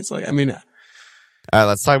surprised. Like, I mean... All right,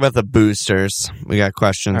 let's talk about the boosters. We got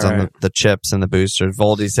questions on the chips and the boosters.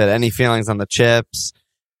 Voldy said, any feelings on the chips?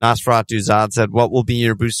 Nosferatu Zod said, what will be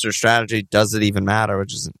your booster strategy? Does it even matter?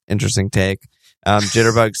 Which is an interesting take.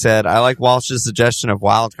 Jitterbug said, I like Walsh's suggestion of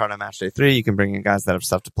wildcard on match day 3. You can bring in guys that have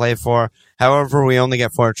stuff to play for. However, we only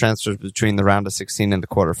get 4 transfers between the round of 16 and the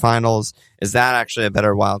quarterfinals. Is that actually a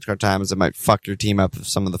better wildcard time, as it might fuck your team up if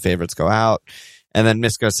some of the favorites go out? And then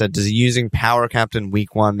Misko said, does using Power Captain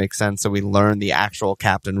week 1 make sense so we learn the actual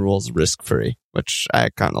captain rules risk-free? Which I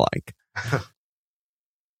kind of like.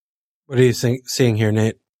 What are you seeing here,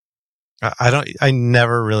 Nate? I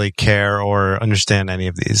never really care or understand any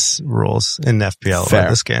of these rules in FPL or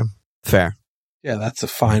this game. Fair. Yeah, that's a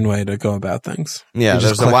fine way to go about things. Yeah,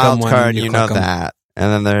 there's a wild card, you know that.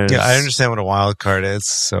 And then there's... Yeah, I understand what a wild card is,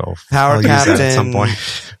 so Power Captain, use that at some point.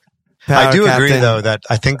 I do agree, though, that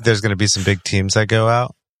I think there's going to be some big teams that go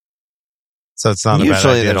out. So it's not a bad idea.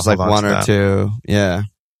 Usually there's like 1 or 2. Yeah.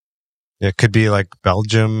 It could be like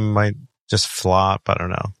Belgium might just flop. I don't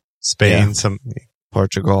know. Spain,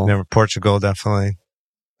 Portugal. Portugal, definitely.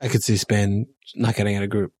 I could see Spain not getting out of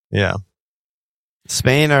group. Yeah.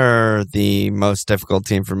 Spain are the most difficult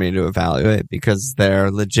team for me to evaluate because they're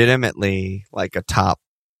legitimately like a top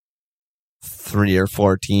 3 or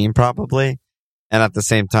 4 team, probably. And at the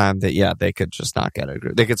same time, they could just not get out of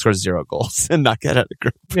group. They could score 0 goals and not get out of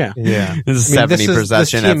group. Yeah. Yeah. This is 70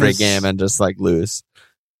 possession every game and just like lose. I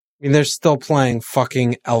mean, they're still playing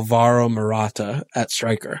fucking Alvaro Morata at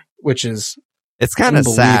striker, which is it's kind of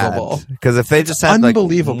sad because if they just had like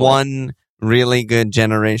one really good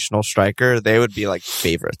generational striker, they would be like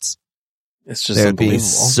favorites. It's just unbelievable. Be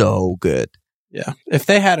so good. Yeah. If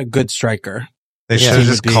they had a good striker, they should have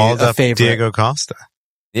just called up Diego Costa.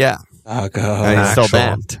 Yeah. Oh, God. He's still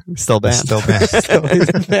banned. Still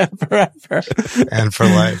banned forever. And for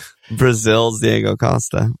life. Brazil's Diego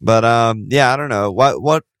Costa. But, yeah, I don't know.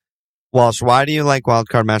 What, Walsh, why do you like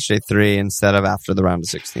wildcard match day 3 instead of after the round of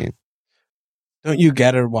 16? Don't you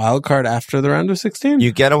get a wild card after the round of 16?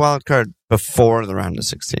 You get a wild card before the round of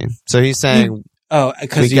 16. So he's saying,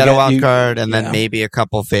 because we get a wild card and then maybe a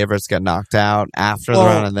couple favorites get knocked out after the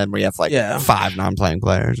round, and then we have like 5 non-playing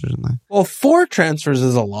players or something. Well, 4 transfers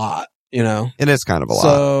is a lot, you know? It is kind of a lot.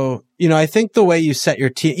 So, you know, I think the way you set your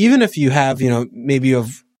team, even if you have, you know, maybe you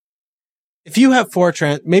have, if you have 4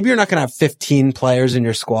 maybe you're not going to have 15 players in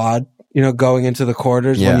your squad, you know, going into the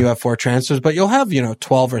quarters when you have 4 transfers, but you'll have, you know,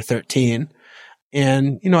 12 or 13.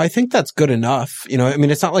 And, you know, I think that's good enough. You know, I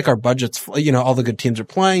mean, it's not like our budgets, you know, all the good teams are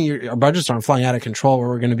playing. Our budgets aren't flying out of control where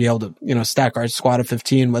we're going to be able to, you know, stack our squad of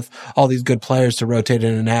 15 with all these good players to rotate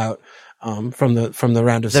in and out, from the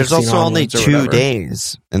round of 16. There's also only 2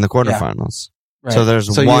 days in the quarterfinals. Yeah. Right. So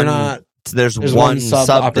there's one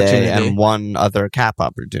sub day and 1 other cap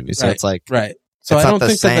opportunity. So it's like, So it's I not don't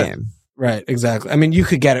think the same. Right, exactly. I mean, you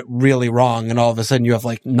could get it really wrong and all of a sudden you have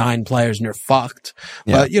like 9 players and you're fucked.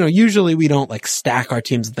 Yeah. But, you know, usually we don't like stack our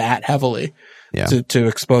teams that heavily to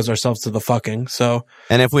expose ourselves to the fucking. So,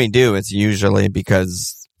 and if we do, it's usually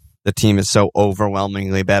because the team is so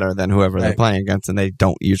overwhelmingly better than whoever they're playing against and they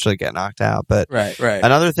don't usually get knocked out. But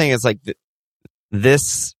another thing is like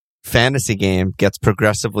this fantasy game gets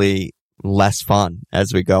progressively less fun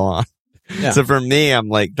as we go on. Yeah. So for me, I'm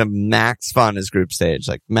like the max fun is group stage,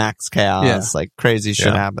 like max chaos, like crazy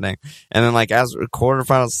shit happening. And then like as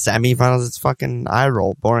quarterfinals, semifinals, it's fucking eye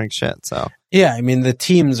roll, boring shit. So yeah, I mean the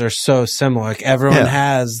teams are so similar. Like everyone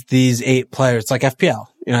has these 8 players. It's like FPL.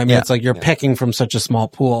 You know what I mean? It's like you're picking from such a small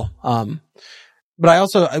pool. But I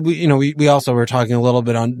also, we also were talking a little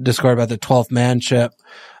bit on Discord about the 12th man chip.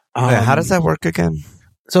 How does that work again?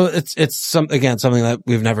 So it's something that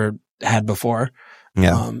we've never had before.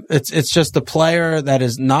 Yeah. It's just a player that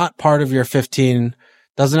is not part of your 15,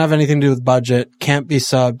 doesn't have anything to do with budget, can't be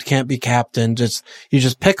subbed, can't be captained. You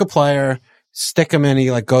just pick a player, stick him in, he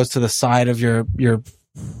like goes to the side of your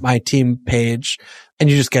my team page, and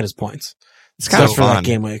you just get his points. It's kind of fun. For that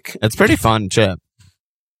game week. It's pretty fun, Chip.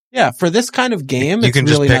 Yeah, for this kind of game, you can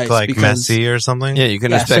it's really just pick nice like Messi or something. Yeah, you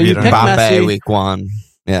can just pick Mbappe week 1.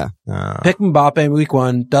 Yeah. Pick Mbappe week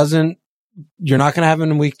 1, doesn't you're not going to have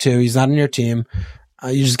him in week 2. He's not in your team.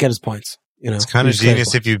 You just get his points. It's kind of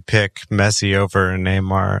genius if you pick Messi over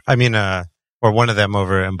Neymar. I mean, or one of them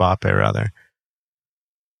over Mbappe, rather.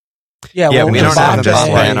 Yeah, we don't have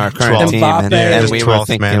Mbappe in our current team, and we were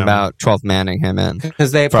thinking about 12th manning him in.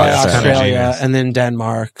 Because they play Australia and then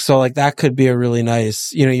Denmark. So, that could be a really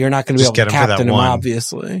nice, you're not going to be able to captain him,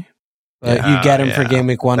 obviously. But you get him for game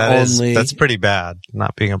week 1 only. That's pretty bad,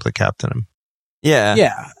 not being able to captain him. Yeah.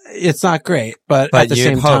 Yeah, it's not great, but at the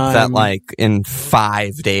same time... hope that, in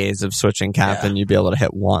 5 days of switching captain, you'd be able to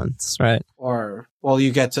hit once, right? Or,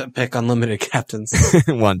 you get to pick unlimited captains.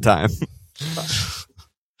 One time.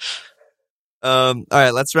 All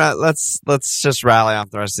right, let's just rally off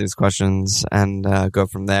the rest of these questions and go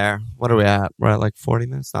from there. What are we at? We're at 40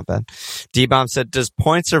 minutes. Not bad. D-Bomb said, does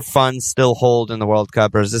points or fun still hold in the World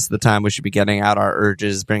Cup, or is this the time we should be getting out our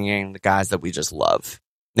urges, bringing in the guys that we just love?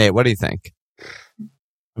 Nate, what do you think?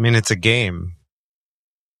 I mean, it's a game.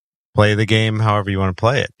 Play the game however you want to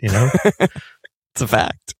play it, It's a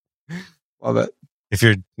fact. Love it. If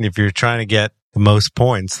you're trying to get the most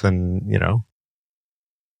points, then,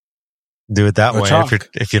 do it that way.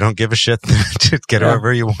 If you don't give a shit, just get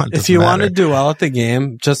whoever you want. If you want to do well at the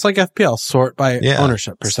game, just like FPL, sort by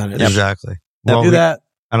ownership percentage. Exactly. Do that.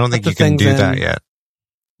 I don't think you can do that yet.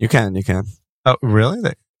 You can. Oh, really?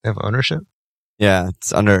 They have ownership? Yeah,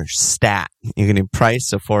 it's under stat. You can do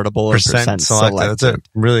price, affordable, or percent selected. That's a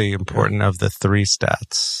really important of the 3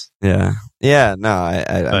 stats. Yeah. Yeah, no,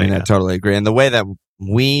 I mean, I totally agree. And the way that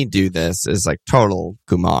we do this is total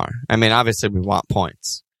Kumar. I mean, obviously we want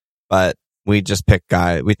points, but we just pick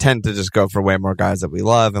guys. We tend to just go for way more guys that we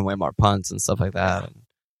love and way more punts and stuff like that.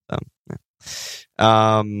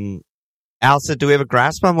 Al said, do we have a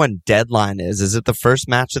grasp on when deadline is? Is it the first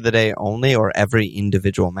match of the day only or every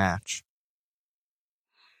individual match?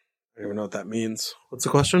 I don't even know what that means. What's the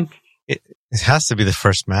question? It has to be the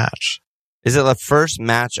first match. Is it the first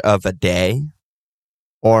match of a day?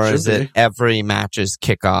 Or is it every match's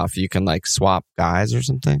kickoff? You can swap guys or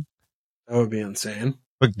something? That would be insane.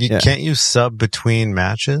 But can't you sub between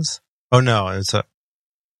matches? Oh no, you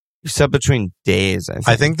sub between days.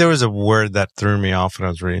 I think there was a word that threw me off when I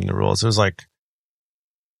was reading the rules. It was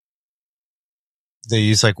they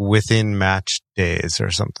use within match days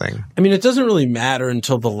or something. I mean, it doesn't really matter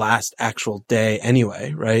until the last actual day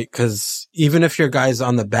anyway, right? Because even if your guy's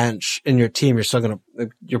on the bench in your team, you're still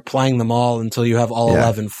you're playing them all until you have all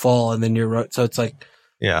 11 full, and then so it's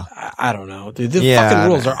I don't know, dude. The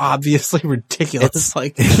fucking rules are obviously ridiculous.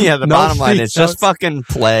 The bottom line is just fucking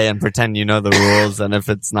play and pretend you know the rules, and if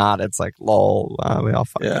it's not, it's lol, we all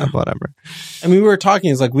fuck up, whatever. I mean, we were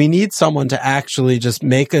talking, we need someone to actually just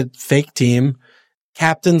make a fake team,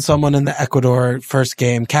 captain someone in the Ecuador first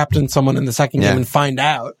game, captain someone in the second game, and find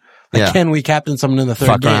out. Can we captain someone in the third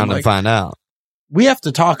game? Fuck around and find out. We have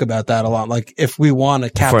to talk about that a lot. If we want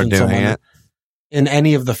to captain someone in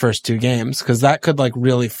any of the first 2 games, because that could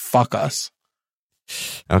really fuck us.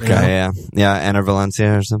 Okay, yeah, Enter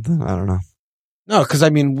Valencia or something. I don't know. No, because I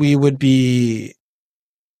mean, we would be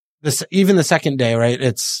even the second day, right?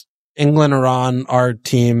 It's England, Iran, our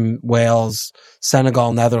team, Wales,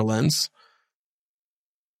 Senegal, Netherlands.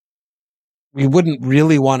 We wouldn't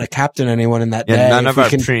really want to captain anyone in that day. None of our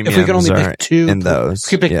premiums if we can only pick 2 in those.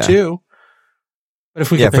 We could pick 2. But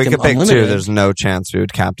if we could pick 2, there's no chance we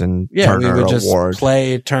would captain Turner we would just Ward.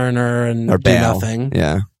 Play Turner and or do nothing.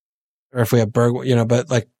 Yeah. Or if we have Berg,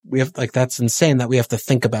 but we have that's insane that we have to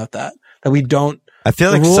think about that. That we don't. I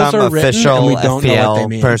feel some official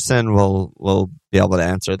FPL person will be able to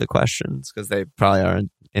answer the questions because they probably are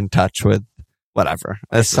in touch with whatever.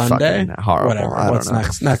 This Sunday? Horrible. Whatever.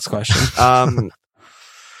 What's next question?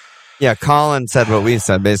 Colin said what we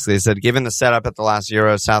said. Basically, he said, given the setup at the last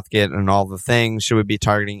Euro, Southgate, and all the things, should we be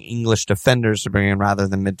targeting English defenders to bring in rather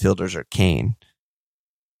than midfielders or Kane?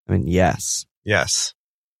 I mean, yes. Yes.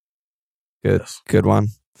 Good one.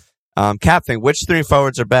 Captain, which 3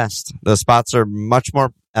 forwards are best? Those spots are much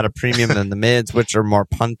more at a premium than the mids, which are more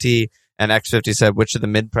punty. And X50 said, which of the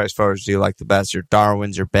mid-price forwards do you like the best? Your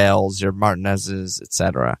Darwins, your Bales, your Martinez's,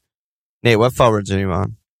 etc. Nate, what forwards are you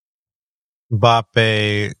on?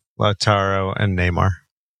 Mbappe, Lautaro, and Neymar.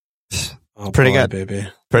 Pretty good, baby.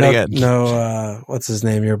 Pretty good. No, what's his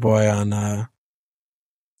name? Your boy on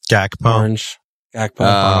Gakpo. Orange. Gakpo.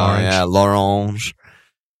 Orange. Yeah, L'Orange.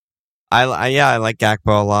 I like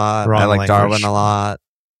Gakpo a lot. I like Darwin a lot.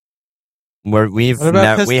 We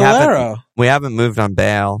haven't moved on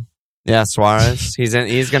Bale. Yeah, Suarez. He's going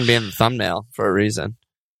to be in the thumbnail for a reason.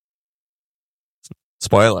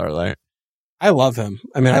 Spoiler alert. I love him.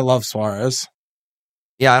 I mean, I love Suarez.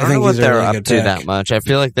 Yeah, I don't know what they're really up to that much. I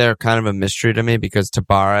feel like they're kind of a mystery to me because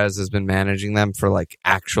Tabarez has been managing them for like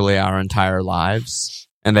actually our entire lives.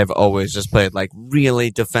 And they've always just played like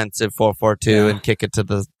really defensive 4-4-2 and kick it to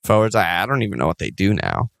the forwards. I don't even know what they do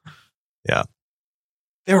now. Yeah.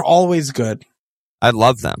 They're always good. I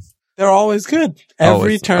love them. They're always good.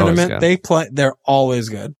 Every tournament they play, they're always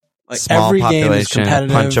good. Like small every game is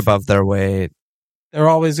competitive. Punch above their weight. They're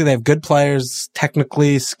always good. They have good players,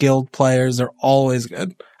 technically skilled players. They're always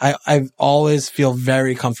good. I always feel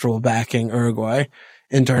very comfortable backing Uruguay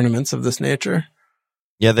in tournaments of this nature.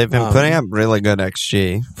 Yeah, they've been putting up really good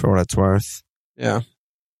XG for what it's worth. Yeah.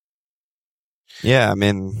 Yeah, I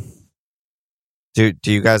mean, do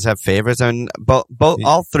you guys have favorites? I mean,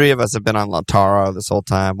 all three of us have been on Lautaro this whole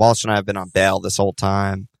time. Walsh and I have been on Bale this whole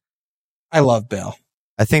time. I love Bale.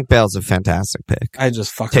 I think Bale's a fantastic pick. I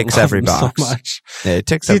just fucking love every him box so much. Yeah, he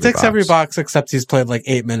ticks every box except he's played like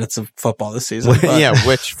 8 minutes of football this season. Yeah,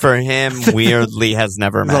 which for him weirdly has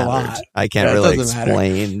never mattered. I can't really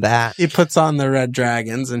explain that. He puts on the Red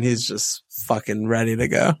Dragons and he's just fucking ready to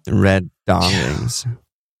go. Red Donglings.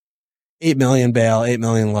 8 million Bale, 8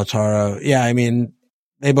 million Lautaro. Yeah, I mean,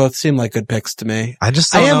 they both seem like good picks to me. I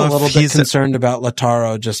am a little bit concerned about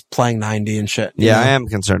Lautaro just playing 90 and shit. Yeah, I am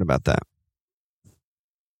concerned about that.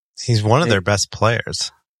 He's one of their best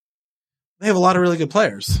players. They have a lot of really good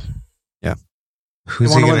players. Yeah. Who's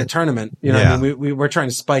they want to win a tournament. You know, I mean, we're trying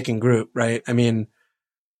to spike in group, right? I mean,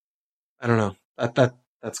 I don't know.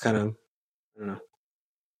 That's kind of, I don't know.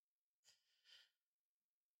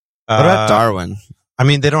 What about Darwin? I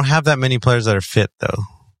mean, they don't have that many players that are fit, though.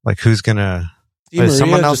 Like, who's gonna...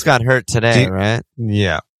 Someone else got hurt today, right?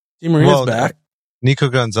 Yeah. Di Maria's back. Nico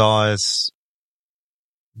Gonzalez...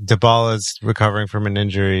 Dybala's recovering from an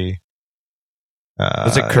injury.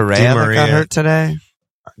 Was it Correa that got hurt today?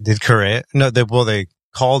 Did Correa? No, they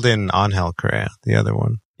called in Angel Correa, the other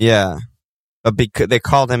one. Yeah. But they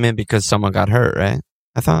called him in because someone got hurt, right?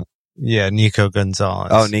 I thought. Yeah, Nico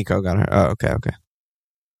Gonzalez. Oh, Nico got hurt. Oh, okay.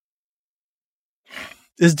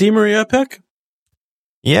 Is Di Maria a pick?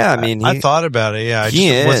 Yeah, I mean... I thought about it, yeah. I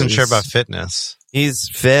just wasn't sure about fitness. He's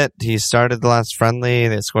fit. He started the last friendly.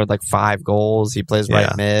 They scored like 5 goals. He plays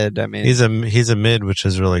right mid. I mean... He's a mid, which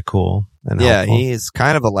is really cool. And helpful. He's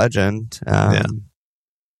kind of a legend. I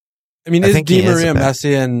mean, is Di Maria,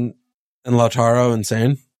 Messi, and Lautaro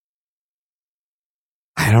insane?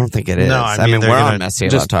 I don't think it is. No, I mean we're on Messi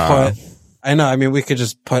and Lautaro. I know. I mean, we could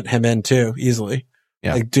just put him in too, easily.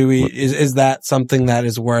 Yeah. Like, is that something that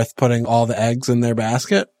is worth putting all the eggs in their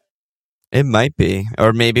basket? It might be.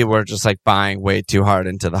 Or maybe we're just like buying way too hard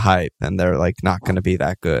into the hype and they're like not going to be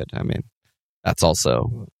that good. I mean, that's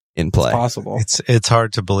also in play. It's possible. It's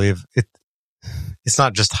hard to believe. It's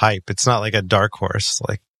not just hype. It's not like a dark horse.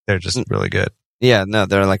 Like, they're just really good. Yeah, no,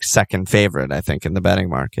 they're like second favorite, I think, in the betting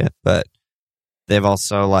market. But they've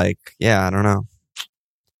also like, I don't know.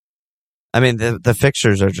 I mean, the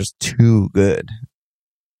fixtures are just too good.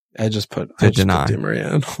 I just put Di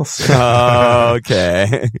Maria in also. Oh,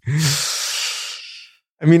 okay.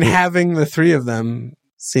 I mean, having the 3 of them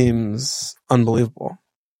seems unbelievable.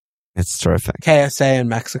 It's terrific. KSA in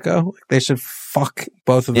Mexico, they should fuck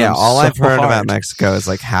both of them. Yeah, all I've heard about Mexico is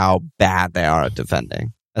like how bad they are at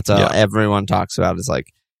defending. That's all everyone talks about is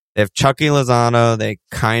like they have Chucky Lozano, they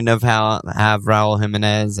kind of have Raul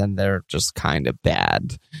Jimenez, and they're just kind of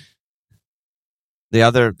bad. The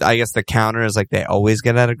other, I guess the counter is like they always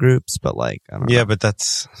get out of groups, but like, I don't know. Yeah, but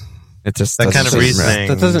it's just that kind of reasoning.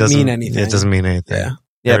 That doesn't mean anything. It doesn't mean anything. Yeah.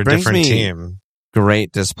 They're it brings a different me team.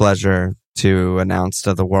 Great displeasure to announce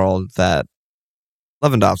to the world that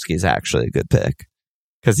Lewandowski is actually a good pick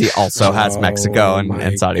because he also has Mexico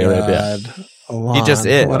and Saudi Arabia. He just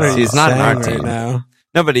is. He's not in our team. Now?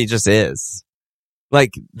 No, but he just is.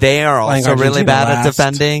 Like, they are also really bad at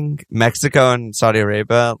defending. Mexico and Saudi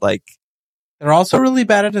Arabia, like, they're also really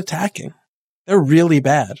bad at attacking. They're really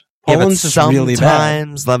bad. Poland's just really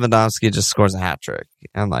bad. Sometimes Lewandowski just scores a hat trick.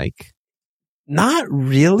 And like, not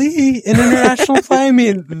really in international play. I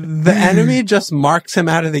mean, the enemy just marks him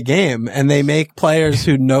out of the game and they make players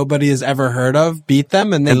who nobody has ever heard of beat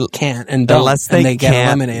them and they can't and don't. Unless they get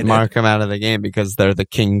eliminated. Mark him out of the game because they're the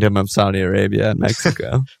kingdom of Saudi Arabia and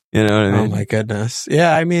Mexico. You know what I mean? Oh my goodness.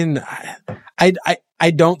 Yeah. I mean,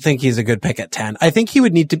 I don't think he's a good pick at 10. I think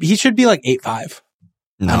he should be like 8-5.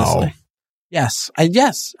 No. Honestly. Yes.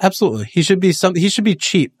 Yes, absolutely. He should be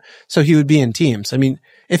cheap. So he would be in teams. I mean,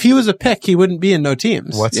 if he was a pick, he wouldn't be in no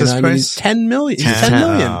teams. What's his price? I mean, he's 10 million. He's 10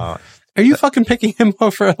 million. Are you fucking picking him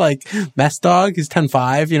over like Mess Dog? He's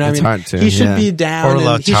 10.5. You know what I mean? Hard to, he should be down. Or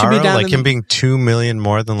Lautaro, he should be down like him being 2 million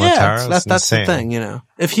more than Lautaro. Yeah, that's the thing, you know.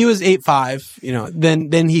 If he was 8'5",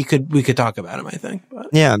 then we could talk about him, I think. But.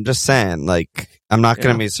 Yeah, I'm just saying, I'm not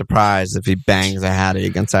going to be surprised if he bangs a Hattie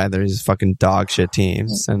against either of these fucking dog shit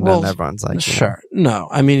teams. And then everyone's like, sure. No,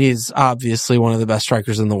 I mean, he's obviously one of the best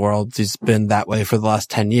strikers in the world. He's been that way for the last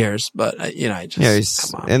 10 years, but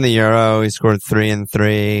he's in the Euro. He scored 3 and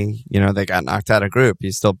 3. They got knocked out of group.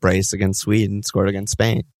 He still braced against Sweden, scored against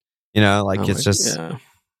Spain.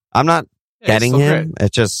 I'm not getting him. Great.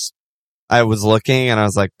 It just, I was looking and I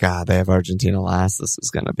was like, God, they have Argentina last. This is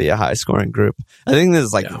going to be a high scoring group. I think this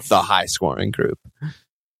is the high scoring group.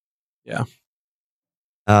 Yeah.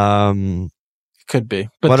 Could be.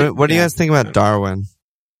 But what do you guys think about Darwin?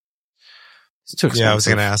 It's too expensive. Yeah, I was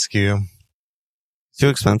going to ask you. Too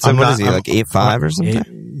expensive? What is he, 8'5" or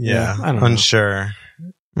something? Yeah, I don't know. Unsure.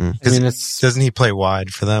 Doesn't he play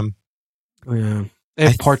wide for them? Yeah. They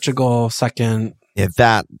have Portugal second. Yeah,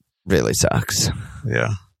 that really sucks.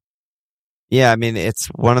 Yeah. Yeah, I mean, it's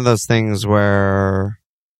one of those things where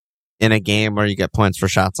in a game where you get points for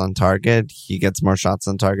shots on target, he gets more shots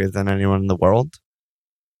on target than anyone in the world.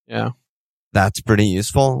 Yeah. That's pretty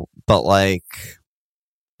useful. But I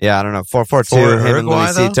don't know. 4-4-2, him and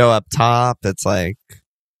Luisito up top. It's I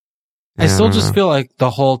still just feel like the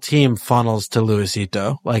whole team funnels to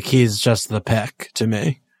Luisito. He's just the pick to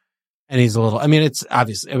me. And he's a little, it's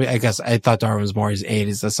obviously, I guess I thought Darwin was more his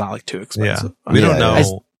 80s. That's not too expensive. Yeah. We don't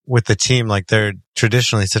know with the team, they're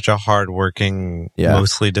traditionally such a hard-working,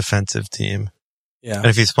 mostly defensive team. Yeah. And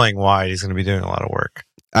if he's playing wide, he's going to be doing a lot of work.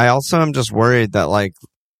 I also am just worried that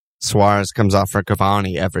Suarez comes off for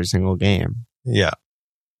Cavani every single game. Yeah.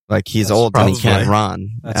 He's old and he can't run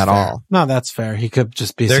at all. No, that's fair. He could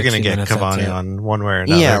just be. They're going to get Cavani on one way or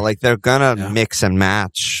another. Yeah, they're going to mix and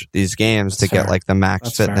match these games to get the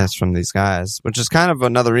max fitness from these guys, which is kind of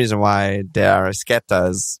another reason why De Arrascaeta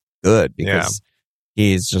is good because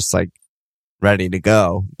he's just ready to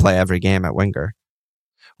go play every game at winger.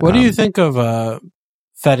 What do you think of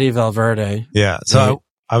Fede Valverde? Yeah, so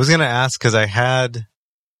I was going to ask because I had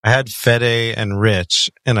Fede and Rich,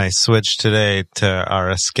 and I switched today to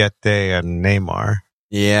Arrascaeta and Neymar.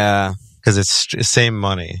 Yeah. Because it's same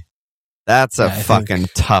money. That's a fucking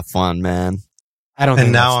tough one, man. I don't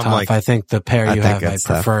think that's tough. I think the pair you have I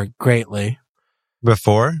prefer greatly.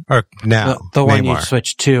 Before? Or now? The one you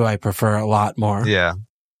switched to, I prefer a lot more. Yeah.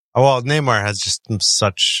 Oh, well, Neymar has just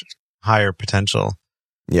such higher potential.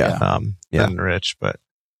 Yeah. Than Rich, but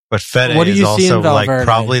Fede is also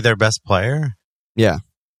probably their best player. Yeah.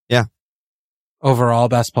 Overall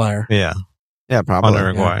best player. Yeah. Yeah, probably. On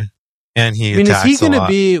Uruguay. Yeah. And he is he going to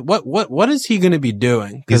be, what is he going to be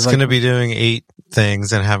doing? He's going to be doing 8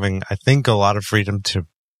 things and having, I think, a lot of freedom to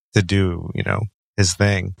do, his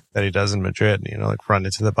thing that he does in Madrid, run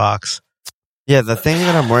into the box. Yeah, the thing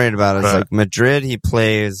that I'm worried about is Madrid, he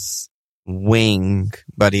plays wing,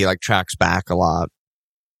 but he tracks back a lot.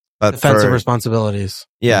 But defensive responsibilities.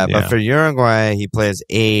 Yeah, but for Uruguay, he plays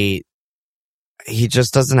 8. He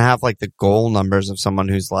just doesn't have the goal numbers of someone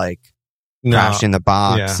who's crashing the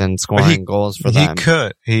box and scoring goals for them.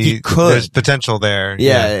 He could. There's potential there.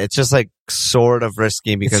 Yeah, it's just sort of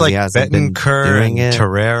risky because he hasn't been doing it.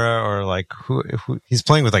 Torreira or who he's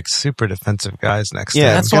playing with super defensive guys next to him.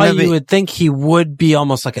 That's why you would think he would be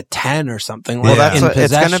almost a 10 or something.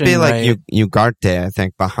 It's going to be Ugarte, I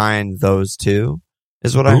think, behind those two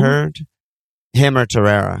is what I heard. Him or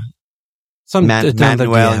Torreira. Manuel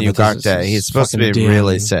Ugarte. He's supposed to be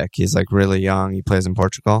really sick. He's really young. He plays in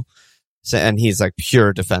Portugal. So, and he's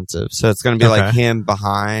pure defensive. So it's going to be him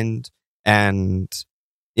behind and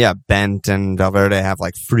Bent and Valverde have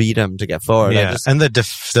freedom to get forward. Yeah. And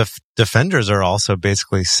the defenders are also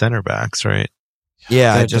basically center backs, right?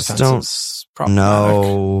 Yeah. I just don't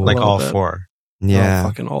know. All 4. Yeah.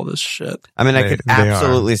 Fucking old as shit. I mean, I could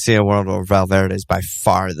absolutely see a world where Valverde is by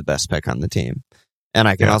far the best pick on the team. And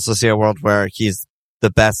I can also see a world where he's the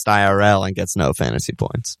best IRL and gets no fantasy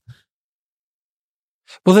points.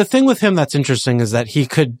 Well, the thing with him that's interesting is that he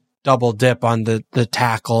could double dip on the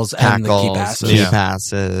tackles and the key passes. Key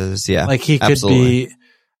passes, yeah. He could be...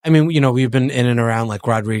 I mean, we've been in and around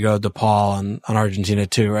Rodrigo de Paul on Argentina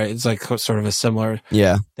too, right? It's sort of a similar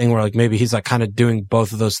thing where maybe he's kind of doing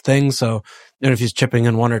both of those things. So, if he's chipping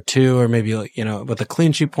in 1 or 2 or maybe with a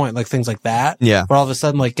clean sheet point, things like that. Yeah. But all of a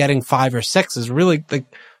sudden, getting 5 or 6 is really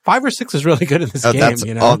 5 or 6 is really good in this game,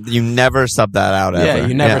 you never sub that out ever. Yeah,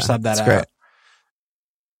 you never sub that out. Great.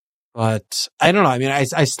 But I don't know. I mean,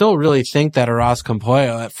 I still really think that Aras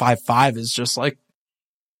Campoyo at 5'5" is just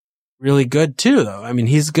really good too, though. I mean,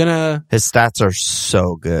 his stats are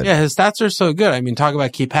so good. Yeah, his stats are so good. I mean, talk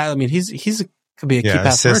about key pass. I mean, could be a key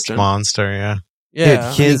pass assist merchant. monster. Yeah.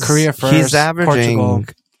 Yeah. Dude, career first. He's averaging Portugal.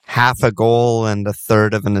 half a goal and a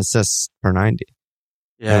third of an assist per 90.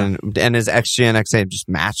 Yeah. And his XG and XA just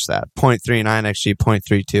match that. 0.39 XG,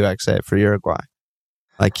 0.32 XA for Uruguay.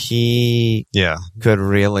 Like, he could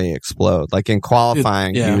really explode. Like, in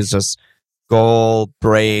qualifying, he was just goal,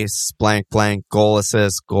 brace, blank, blank, goal,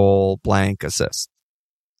 assist, goal, blank, assist.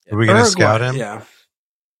 Are we going to scout him? Yeah.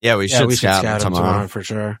 Yeah, we should scout him tomorrow for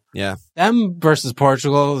sure. Yeah. Them versus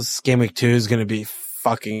Portugal, game week 2 is going to be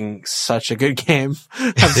fucking such a good game.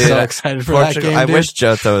 I'm so excited for that game. I wish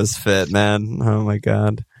Jota was fit, man. Oh my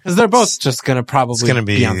God. Because they're both just going to probably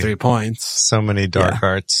be on 3 points. So many dark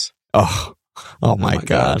arts. Oh my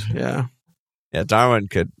God. Yeah. Yeah, Darwin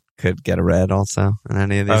could get a red also in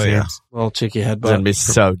any of these games. Little cheeky headbutt. Gonna be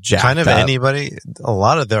so jacked kind of up. Anybody. A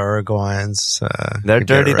lot of the Uruguayans, they're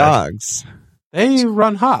dirty dogs. They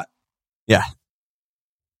run hot. Yeah.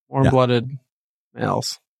 Warm-blooded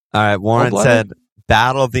males. All right. Warren said,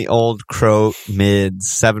 battle of the old Crow mids,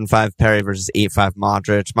 7-5 Perry versus 8-5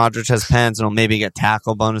 Modric. Modric has pens and will maybe get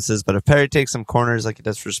tackle bonuses, but if Perry takes some corners like he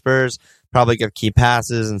does for Spurs, probably give key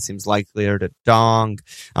passes and seems likelier to dong.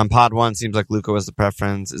 On Pod 1, seems like Luka was the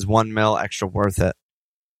preference. Is 1 mil extra worth it?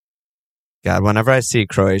 God, whenever I see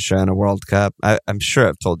Croatia in a World Cup, I'm sure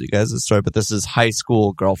I've told you guys this story, but this is high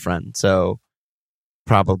school girlfriend. So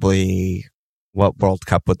probably, what World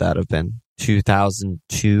Cup would that have been?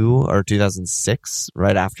 2002 or 2006,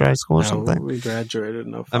 right after high school or something. We graduated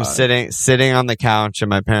in 05. I'm sitting on the couch in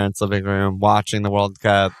my parents' living room watching the World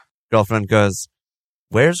Cup. Girlfriend goes,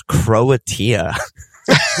 "Where's Croatia?"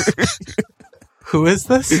 Who is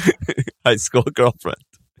this? High school girlfriend.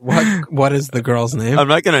 What is the girl's name? I'm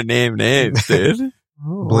not gonna name names, dude.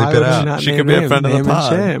 Bleep it out. She could be a friend of the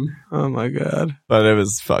pod. Shame. Oh my God. But it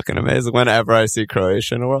was fucking amazing. Whenever I see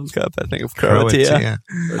Croatia in a World Cup, I think of Croatia.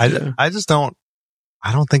 I just don't.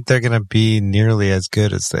 I don't think they're going to be nearly as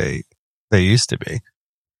good as they used to be.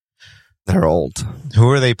 They're old. Who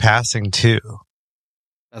are they passing to?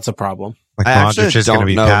 That's a problem. Like Modric is going to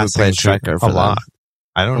be passing to a lot.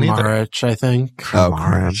 I don't either. Kramaric, I think.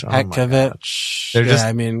 Kramaric. Petkovic. They're just.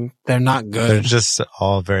 I mean, they're not good. They're just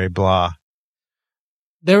all very blah.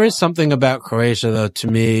 There is something about Croatia, though, to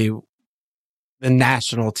me, the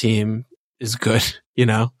national team is good, you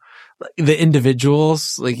know? The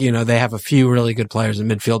individuals, like, you know, they have a few really good players in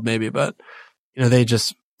midfield, maybe, but, you know, they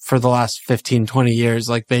just, for the last 15, 20 years,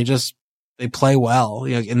 like, they play well,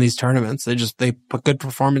 you know, in these tournaments. They put good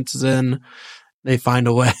performances in, they find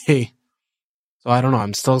a way. So I don't know,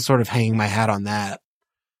 I'm still sort of hanging my hat on that.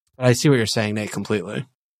 But I see what you're saying, Nate, completely.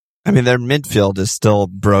 I mean, their midfield is still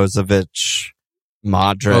Brozovic,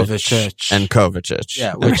 Modric, Kovacic. and Kovacic.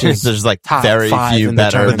 Yeah, which is there's like very few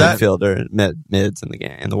better midfielder mids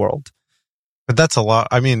in the world. But that's a lot.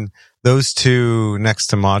 I mean, those two next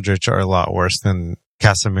to Modric are a lot worse than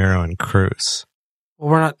Casemiro and Cruz.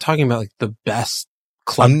 Well, we're not talking about like the best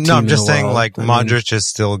club team. No, I'm just saying like Modric is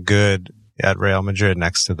still good at Real Madrid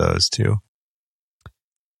next to those two.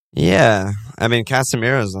 Yeah, I mean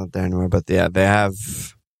Casemiro's not there anymore, but yeah, they have.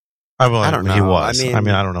 I don't know. He was. I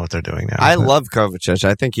mean, I don't know what they're doing now. I love Kovacic.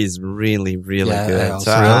 I think he's really, really good.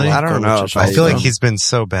 So I don't know if I feel like he's been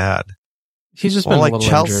so bad. He's just been like a little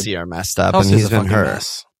Chelsea injured. Are messed up, Chelsea's and he's been hurt.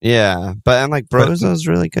 Mess. Yeah, but and like Brozo's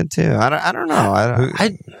really good too. I don't know.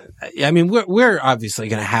 I mean, we're obviously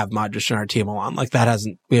going to have Modric in our team a lot. Like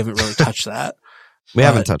we haven't really touched that. We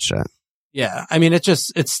haven't touched that. Yeah, I mean,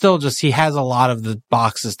 it's still just he has a lot of the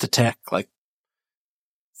boxes to tick, like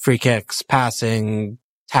free kicks, passing,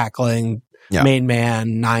 tackling. Yeah. Main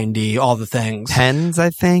man, 90, all the things. Pens, I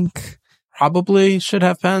think. Probably should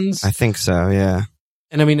have pens. I think so, yeah.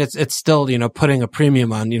 And I mean, it's still, you know, putting a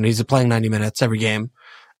premium on, you know, he's playing 90 minutes every game.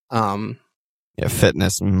 Yeah,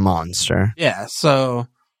 fitness monster. Yeah, so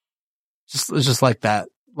just like that.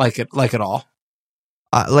 Like it all.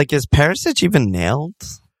 Like, is Perisic even nailed?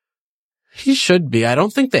 He should be. I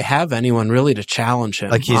don't think they have anyone really to challenge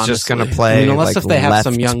him. Like, he's honestly. Just going to play, unless if they have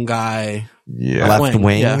some young guy. Yeah. Left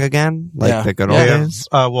wing again? Like the good old days?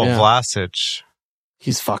 Vlasic.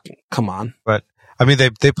 He's fucking, come on. But, I mean,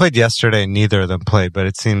 they played yesterday, neither of them played, but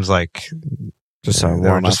it seems like just they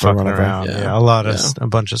were just fucking around. Yeah. A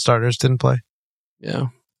bunch of starters didn't play. Yeah.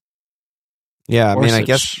 Yeah, I mean, I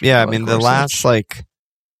guess, the last, like,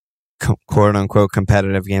 quote unquote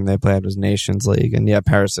competitive game they played was Nations League, and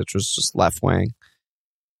Perisic was just left wing.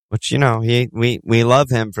 Which, you know, we love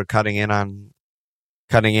him for cutting in,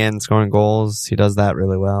 scoring goals. He does that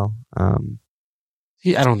really well. I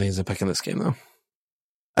don't think he's a pick in this game, though.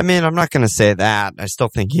 I mean, I'm not going to say that. I still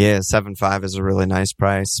think he is. 7.5 is a really nice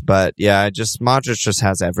price. But yeah, Modric just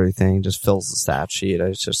has everything. Just fills the stat sheet.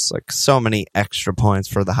 It's just like so many extra points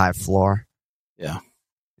for the high floor. Yeah.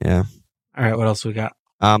 Yeah. All right, what else we got?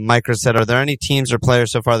 Micro said, are there any teams or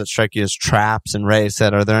players so far that strike you as traps? And Ray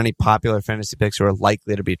said, are there any popular fantasy picks who are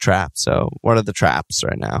likely to be traps? So what are the traps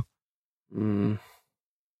right now?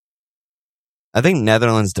 I think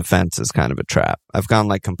Netherlands defense is kind of a trap. I've gone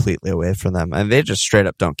like completely away from them. And they just straight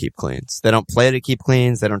up don't keep cleans. They don't play to keep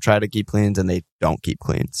cleans. They don't try to keep cleans, and they don't keep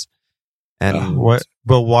cleans. And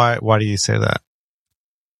But why do you say that?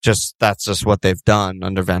 That's just what they've done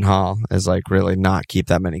under Van Gaal, is like really not keep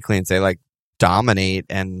that many cleans. They like dominate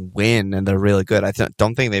and win, and they're really good. I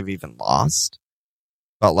don't think they've even lost,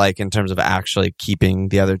 but like in terms of actually keeping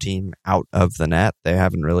the other team out of the net, they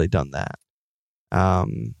haven't really done that.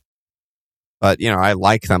 But I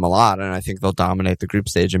like them a lot, and I think they'll dominate the group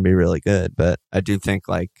stage and be really good. But I do think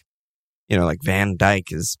like Van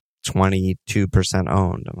Dijk is 22%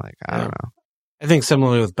 owned. I'm like, I don't know. I think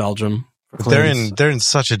similarly with Belgium. They're in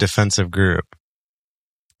such a defensive group.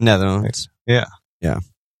 Netherlands. Yeah.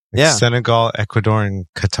 Senegal, Ecuador, and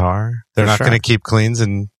Qatar. They're not going to keep cleans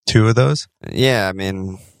in 2 of those. Yeah, I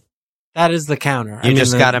mean, that is the counter. You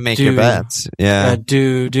just got to make your bets. Yeah.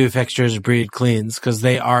 Do fixtures breed cleans, because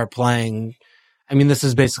they are playing. I mean, this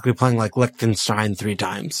is basically playing like Liechtenstein 3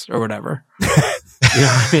 times or whatever.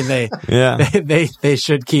 They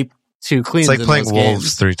should keep 2 cleans. It's like playing Wolves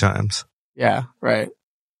games. 3 times. Yeah, right.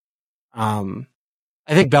 I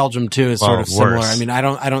think Belgium too is sort of similar. Worse. I mean, I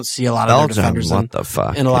don't see a lot of their defenders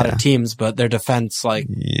in a lot of teams, but their defense, like,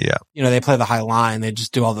 they play the high line, they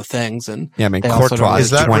just do all the things, and I mean, Courtois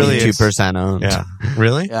is 22% owned. Yeah,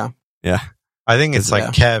 really? Yeah. I think it's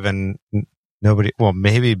like Kev and nobody. Well,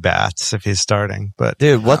 maybe Bats if he's starting, but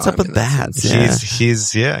dude, what's up with Bats?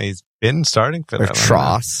 He's been starting for them. Or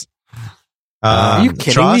Tross. Are you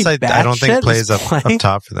kidding me? I don't think plays up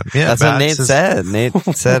top for them. Yeah, that's what Nate said. Nate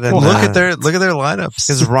said, look at their lineups.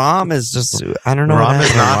 Because Rom is just, I don't know. Rom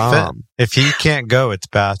is not fit. If he can't go, it's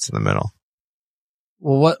Bats in the middle.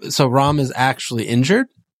 Well, what? So Rom is actually injured?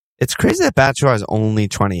 It's crazy that Batshuayi is only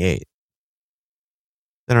 28.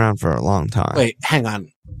 Been around for a long time. Wait, hang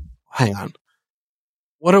on.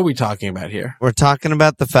 What are we talking about here? We're talking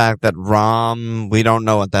about the fact that Rom, we don't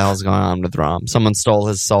know what the hell's going on with Rom. Someone stole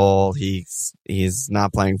his soul. He's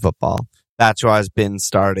not playing football. Batshuayi has been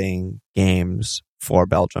starting games for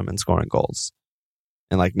Belgium and scoring goals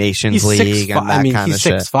in like Nations League and that kind of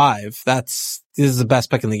shit. He's 6'5". This is the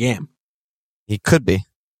best pick in the game. He could be.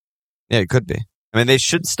 Yeah, he could be. I mean, they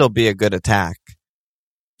should still be a good attack.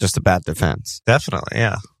 Just a bad defense. Definitely,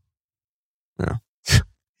 yeah. He's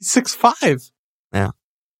 6'5". Yeah.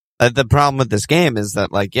 The problem with this game is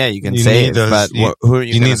that, like, you can save, but who are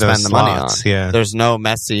you going to spend the money on? Yeah. There's no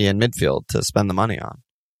Messi in midfield to spend the money on.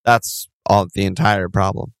 That's all the entire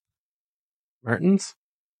problem. Mertens?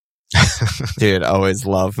 Dude, always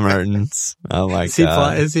love Mertens. Oh my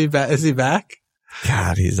God. Is he back?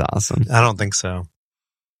 God, he's awesome. I don't think so.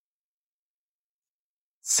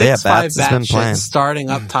 6'5" Batshit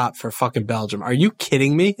starting up top for fucking Belgium. Are you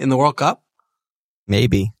kidding me? In the World Cup?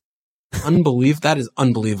 Maybe. That is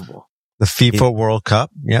unbelievable. The FIFA World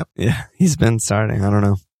Cup? Yep. Yeah, he's been starting. I don't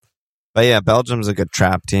know. But yeah, Belgium's a good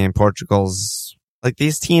trap team. Portugal's like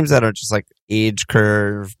these teams that are just like age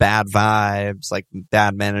curve, bad vibes, like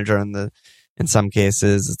bad manager in some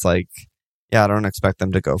cases. It's like, I don't expect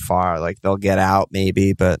them to go far. Like they'll get out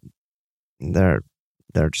maybe, but they're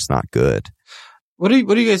just not good. What do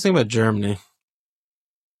you guys think about Germany?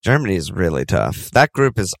 Germany is really tough. That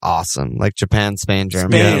group is awesome. Like Japan, Spain,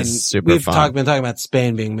 Germany is super fun. We've been talking about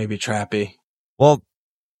Spain being maybe trappy. Well,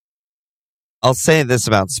 I'll say this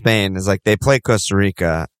about Spain is like they play Costa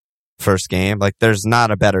Rica first game. Like there's not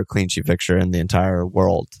a better clean sheet fixture in the entire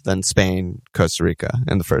world than Spain, Costa Rica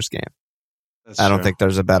in the first game. I don't think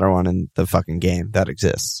there's a better one in the fucking game that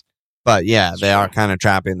exists. But they are kind of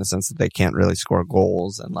trappy in the sense that they can't really score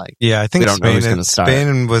goals and like. Yeah, I think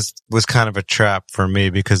Spain was kind of a trap for me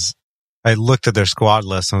because I looked at their squad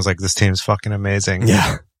list and I was like, this team's fucking amazing.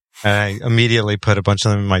 Yeah. And I immediately put a bunch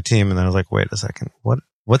of them in my team and then I was like, wait a second,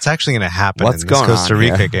 what's actually going to happen in this Costa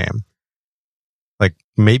Rica game? Like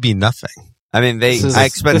maybe nothing. I mean, I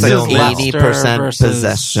expect like 80%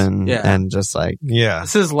 possession and just like. Yeah.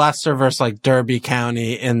 This is Leicester versus like Derby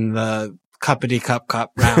County in the Cuppity Cup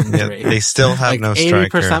round 3. They still have no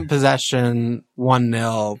striker. 80% possession,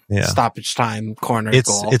 1-0, stoppage time, corner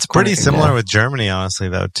goal. It's pretty similar with Germany, honestly,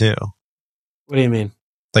 though, too. What do you mean?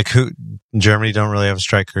 Like Germany don't really have a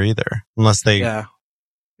striker either, unless they. Yeah.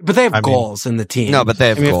 But they have goals in the team. No, but they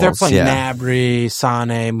have goals. If they're playing Gnabry,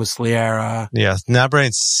 Sané, Muslera. Yeah, Gnabry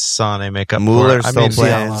and Sané make up Muller still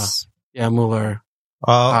plays. Yeah, Muller.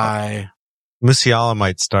 Musiala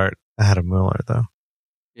might start ahead of Muller, though.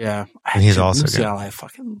 Yeah. And he's also Musiala, I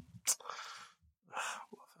fucking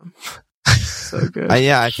love him. so good.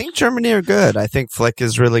 I think Germany are good. I think Flick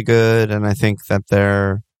is really good, and I think that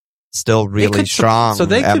they're still really strong. So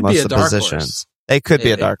they at could most be a of the dark positions. horse. They could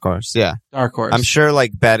be a dark horse. Yeah, dark horse. I'm sure.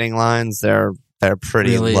 Like betting lines, they're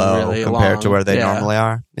pretty low really compared long. to where they normally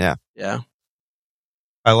are. Yeah.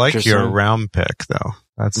 I like your Raum pick though.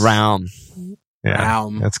 That's Raum. Yeah,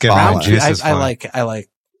 Raum. That's getting my juices. I like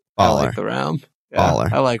the Raum. Yeah,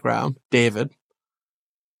 Baller. I like Raum. David.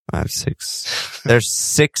 5-6. They're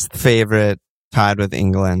sixth favorite, tied with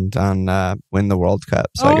England on win the World Cup.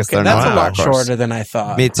 So I guess they're that's not a lot shorter than I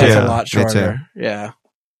thought. Me too. That's a lot Me too. shorter. Yeah.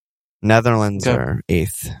 Netherlands are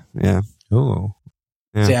eighth. Yeah. Ooh.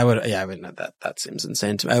 Yeah. See, I would not that seems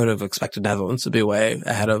insane to me. I would have expected Netherlands to be way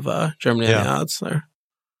ahead of Germany in the odds there.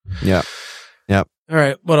 Yeah. Yep. All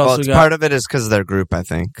right. What else we got? Part of it is because of their group, I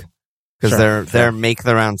think. Because their make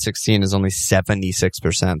the round 16 is only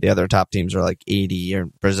 76%. The other top teams are like 80, or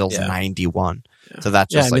Brazil's 91. Yeah. So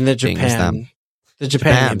that's just the Japan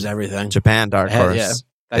game's everything. Japan dark horse. Yeah,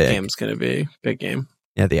 that game's going to be a big game.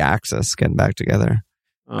 Yeah, the Axis getting back together.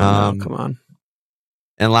 Oh, no, come on.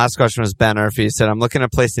 And last question was Ben Murphy. He said, I'm looking to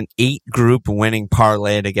place an 8-group winning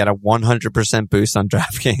parlay to get a 100% boost on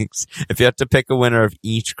DraftKings. If you had to pick a winner of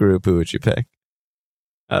each group, who would you pick?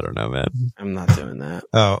 I don't know, man. I'm not doing that.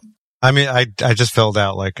 Oh, I mean, I just filled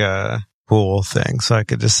out like a pool thing, so I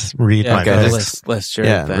could just read my list. List your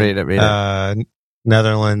thing. Read it.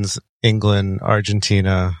 Netherlands, England,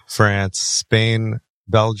 Argentina, France, Spain,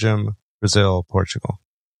 Belgium, Brazil, Portugal.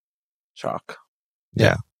 Chalk.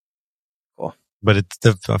 Yeah. Cool. But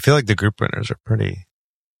I feel like the group winners are pretty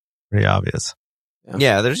obvious.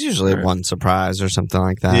 Yeah, there's usually one surprise or something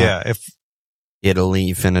like that. Yeah, if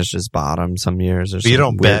Italy finishes bottom some years, or you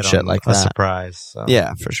don't bet shit on like a that. surprise. So.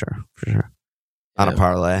 Yeah, for sure. On a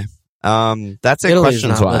parlay. That's it. Italy's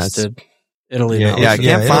questions wise. Italy. I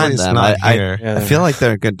can't find them. I feel like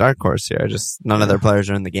they're a good dark horse here. Just none of their players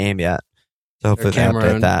are in the game yet. So hopefully they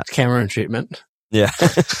update that. Cameroon treatment. Yeah.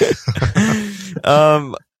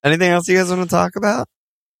 Anything else you guys want to talk about?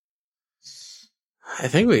 I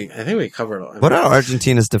think we covered it. What about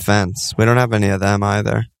Argentina's defense? We don't have any of them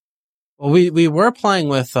either. Well, we were playing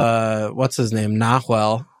with what's his name,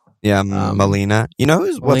 Nahuel. Yeah, Molina. You know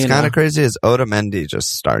what's kind of crazy is Otamendi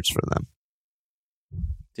just starts for them.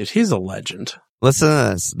 Dude, he's a legend. Listen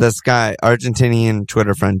to this guy, Argentinian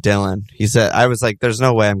Twitter friend Dylan. He said, I was like, there's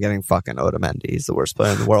no way I'm getting fucking Otamendi. He's the worst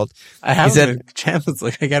player in the world. I have a Champions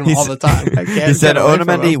League. I get him all the time. He said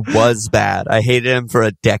Otamendi was bad. I hated him for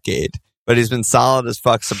a decade, but he's been solid as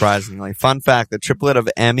fuck, surprisingly. Fun fact, the triplet of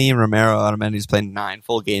Emi, Romero, Otamendi's played 9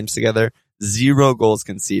 full games together, 0 goals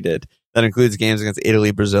conceded. That includes games against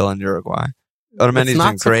Italy, Brazil, and Uruguay. Otamendi's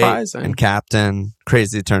been great and captain.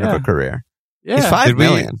 Crazy turn of a career. Yeah. He's $5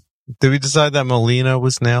 million. Did we decide that Molina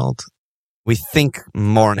was nailed? We think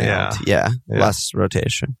more nailed. Yeah. Less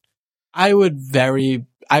rotation. I would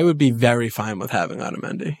be very fine with having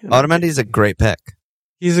Otamendi. Otamendi's a great pick.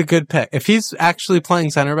 He's a good pick. If he's actually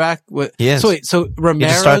playing center back, he is. So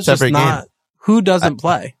Romero's just not. Game. Who doesn't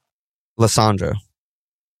play? Lissandro.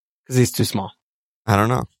 Because he's too small. I don't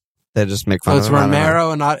know. They just make fun of him. It's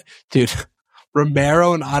Romero and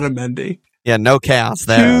Romero and Otamendi. Yeah, no chaos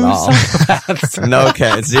there at all. No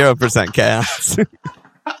chaos. 0% chaos.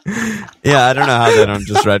 Yeah, I don't know how they don't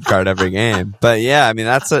just red card every game. But yeah, I mean,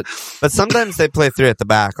 that's it. But sometimes they play 3 at the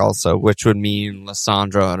back also, which would mean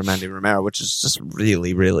Lissandro, Otamendi, Romero, which is just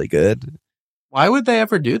really, really good. Why would they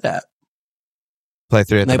ever do that? Play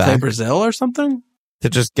 3 at the back. They play Brazil or something? To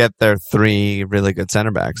just get their 3 really good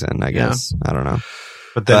center backs in, I guess. I don't know.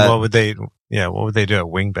 But then what would they do at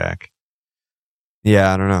wing back?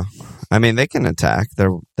 Yeah, I don't know. I mean, they can attack.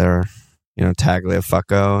 They're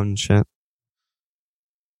Tagliafuoco and shit.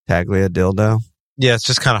 Taglia Dildo. Yeah, it's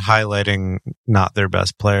just kind of highlighting not their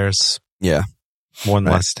best players. Yeah. One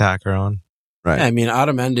less attacker on. Right. Yeah, I mean,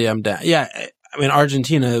 Otamendi, I'm down. Yeah, I mean,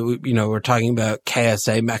 Argentina, we're talking about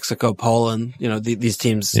KSA, Mexico, Poland. These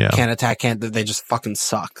teams can't attack, they just fucking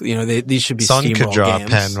suck. These should be Son steamroll could draw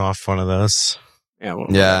games. a pen off one of those. Yeah,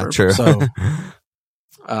 yeah, true. So,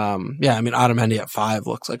 I mean, Otamendi at 5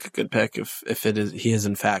 looks like a good pick if he is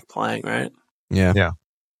in fact playing, right? Yeah.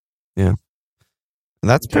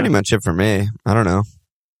 That's pretty much it for me. I don't know.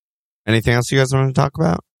 Anything else you guys want to talk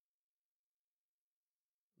about?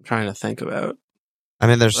 I'm trying to think about. I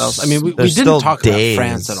mean, we didn't talk about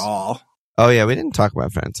France at all. Oh yeah, we didn't talk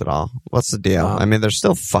about France at all. What's the deal? I mean, they're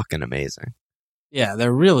still fucking amazing. Yeah,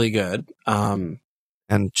 they're really good. And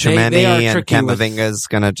Tchouaméni and Camavinga's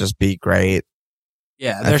gonna just be great.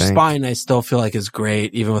 Yeah, their spine I still feel like is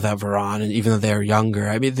great, even without Varane, and even though they're younger.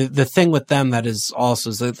 I mean, the thing with them that is also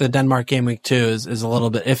the Denmark game week 2 is a little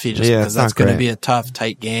bit iffy, just because that's going to be a tough,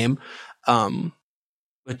 tight game.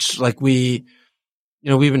 which like we've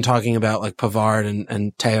been talking about like Pavard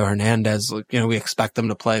and Theo Hernandez. Like, we expect them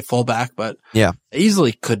to play fullback, but they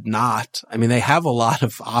easily could not. I mean, they have a lot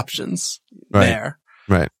of options there.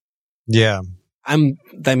 Right. Yeah. I'm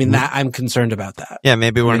concerned about that. Yeah,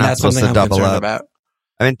 maybe we're not supposed to double up. About.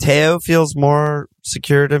 I mean, Theo feels more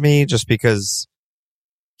secure to me just because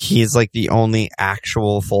he's like the only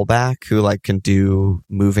actual fullback who like can do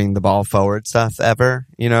moving the ball forward stuff ever,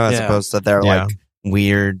 as opposed to their like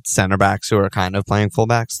weird center backs who are kind of playing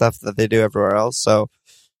fullback stuff that they do everywhere else. So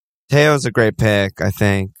Theo's a great pick, I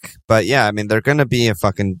think. But yeah, I mean, they're going to be a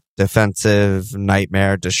fucking defensive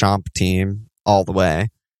nightmare Deschamps team all the way.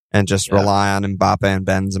 And just rely on Mbappe and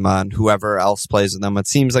Benzema and whoever else plays with them. It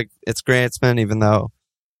seems like it's Griezmann, even though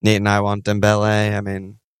Nate and I want Dembele. I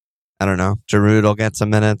mean, I don't know. Giroud will get some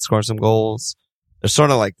minutes, score some goals. They're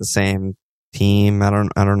sort of like the same team. I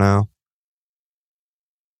don't know.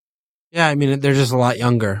 Yeah, I mean, they're just a lot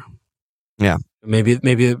younger. Yeah. Maybe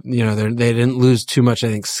they didn't lose too much, I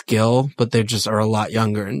think, skill, but they just are a lot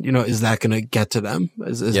younger. And, is that going to get to them?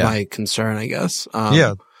 Is my concern, I guess.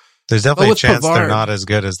 There's definitely a chance they're not as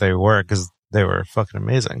good as they were because they were fucking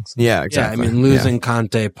amazing. So. Yeah, exactly. Yeah, I mean, losing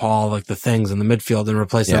Conte, Paul, like the things in the midfield and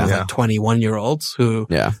replacing them with like 21-year-olds who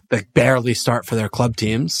like barely start for their club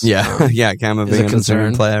teams. Yeah, Camavinga is a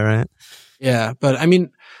concern player, right? Yeah, but I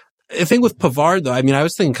mean, I think with Pavard though, I mean, I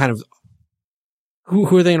was thinking kind of who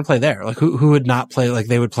are they going to play there? Like who would not play? Like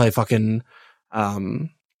they would play fucking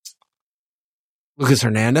Lucas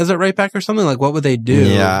Hernandez at right back or something? Like, what would they do?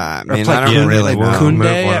 Yeah, I mean, I don't really know.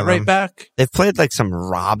 Koundé at right back? They've played like some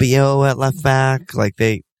Rabiot at left back. Like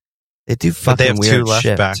they do fucking weird shit. They have 2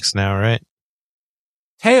 left backs now, right?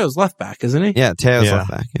 Theo's left back, isn't he? Yeah, Theo's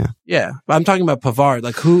left back, yeah. Yeah, but I'm talking about Pavard.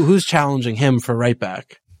 Like, who's challenging him for right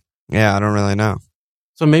back? Yeah, I don't really know.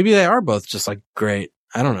 So maybe they are both just like great.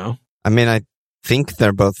 I don't know. I mean, I think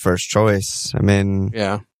they're both first choice. I mean,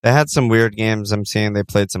 they had some weird games. I'm seeing they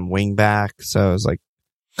played some wing back, so it was like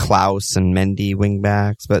Klaus and Mendy wing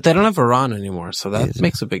backs, but they don't have Varane anymore, so that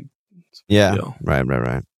makes a big deal.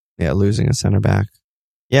 Right. Yeah, losing a center back.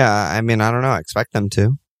 Yeah, I mean, I don't know. I expect them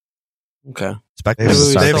to. Okay. Expect them to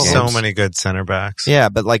start. They have so many good center backs. Yeah,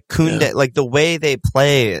 but like Koundé, like the way they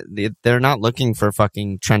play, they're not looking for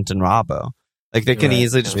fucking Trent and Robbo. Like they can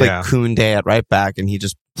easily just play Koundé at right back, and he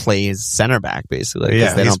just plays center back basically.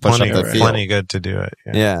 Yeah, they don't push up the field. Plenty good to do it.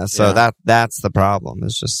 Yeah, so that's the problem.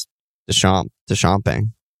 It's just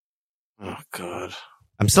Deschamping. Oh god.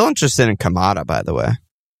 I'm still interested in Kamada, by the way.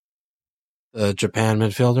 The Japan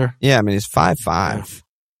midfielder. Yeah, I mean he's 5'5".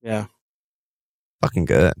 Yeah. Fucking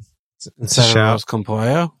good. Instead of Rose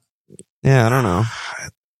Campoyo? Yeah, I don't know.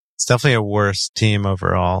 It's definitely a worse team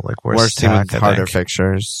overall. Like worse team with harder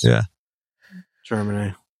fixtures. Yeah.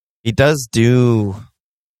 Germany. He does do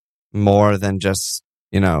more than just,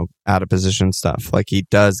 out of position stuff. Like he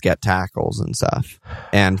does get tackles and stuff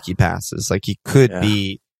and key passes. Like he could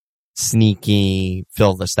be sneaky,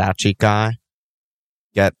 fill the stat sheet guy,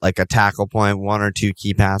 get like a tackle point, 1 or 2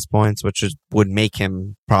 key pass points, which would make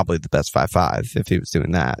him probably the best 5'5" if he was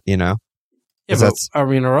doing that, Yeah, but I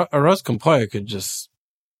mean, Rose Campoyo could just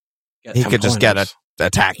get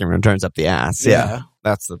attacking returns up the ass. Yeah.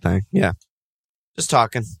 That's the thing. Yeah. Just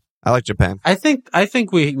talking. I like Japan. I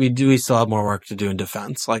think we still have more work to do in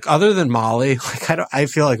defense. Like other than Mali, like I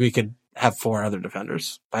feel like we could have 4 other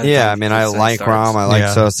defenders. Yeah, I mean, I like Rom, I like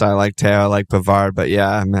Sosa, I like Theo, I like Pavard, but yeah,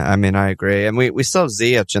 I mean, I agree. And we still have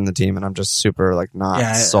Ziyech in the team, and I'm just super like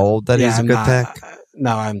not sold that he's a good pick.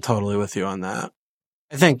 No, I'm totally with you on that.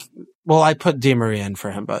 I think, I put Di Maria in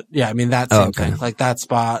for him, but yeah, I mean, that same thing, like that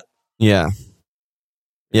spot. Yeah.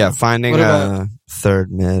 Yeah, finding a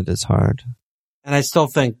third mid is hard. And I still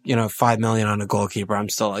think, $5 million on a goalkeeper, I'm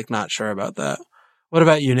still like not sure about that. What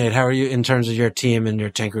about you, Nate? How are you in terms of your team and your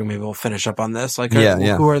tinkering? Maybe we'll finish up on this. Like, who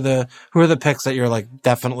are the picks that you're like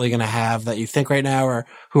definitely going to have that you think right now, or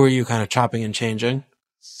who are you kind of chopping and changing?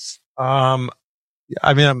 I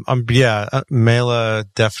mean, Mela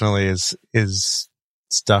definitely is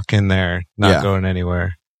stuck in there, not going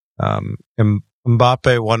anywhere.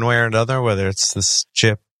 Mbappe one way or another, whether it's this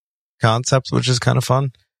chip concept, which is kind of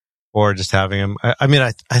fun, or just having him. I mean,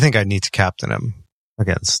 I think I need to captain him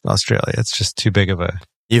against Australia. It's just too big of a.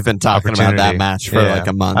 You've been talking about that match for like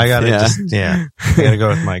a month. I gotta I gotta go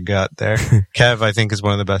with my gut there. Kev, I think, is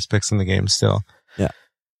one of the best picks in the game still. Yeah.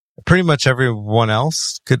 Pretty much everyone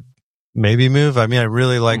else could maybe move. I mean, I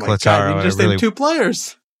really like Lautaro. You just named 2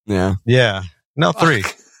 players. Yeah. Yeah. No, 3.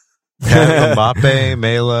 Mbappe,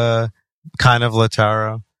 Mela, kind of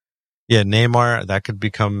Lautaro. Yeah, Neymar, that could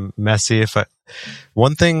become messy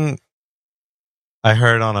one thing I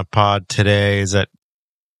heard on a pod today is that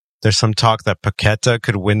there's some talk that Paqueta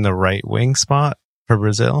could win the right wing spot for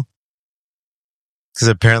Brazil. Because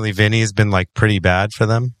apparently Vinny's been like pretty bad for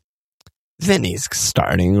them. Vinny's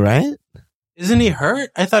starting, right? Isn't he hurt?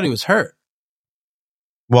 I thought he was hurt.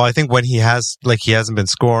 Well, I think when he hasn't been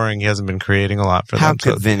scoring, he hasn't been creating a lot for them. How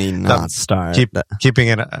could Vinny not start? Keeping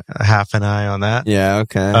a half an eye on that. Yeah,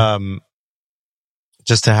 okay.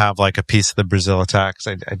 Just to have like a piece of the Brazil attack.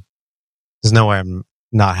 There's no way I'm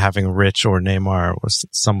not having Rich or Neymar or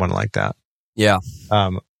someone like that. Yeah.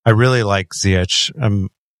 I really like Ziyech. I'm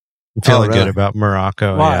feeling good about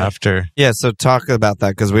Morocco. After. Yeah, so talk about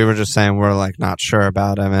that, because we were just saying we're like not sure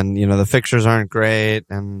about him, and the fixtures aren't great,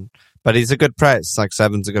 but he's a good price. Like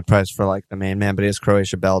 7's a good price for like the main man, but he has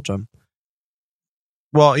Croatia, Belgium.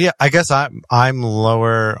 Well, yeah, I guess I'm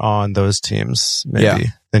lower on those teams maybe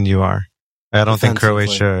than you are. I don't think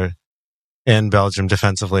Croatia and Belgium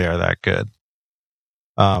defensively are that good.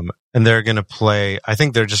 And they're going to play. I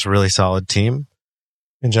think they're just a really solid team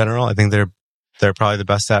in general. I think they're probably the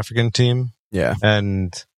best African team. Yeah.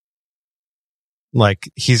 And like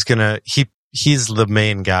he's the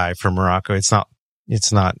main guy for Morocco. It's not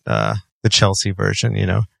the Chelsea version,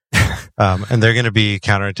 and they're going to be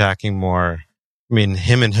counterattacking more. I mean,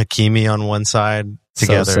 him and Hakimi on one side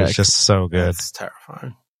together is just so good. It's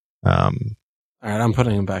terrifying. All right, I'm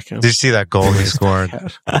putting him back in. Did you see that goal he scored?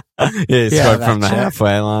 He scored from the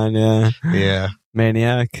halfway line. Yeah.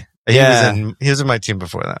 Maniac. He was in my team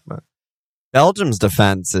before that, but Belgium's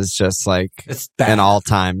defense is just like an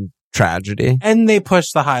all-time tragedy. And they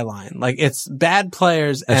push the high line. Like, it's bad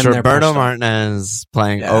players. It's and Roberto Martinez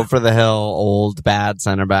playing over the hill, old, bad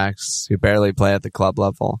center backs who barely play at the club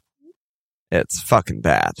level. It's fucking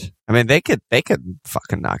bad. I mean, they could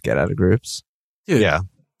fucking not get out of groups. Dude. Yeah,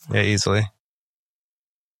 easily.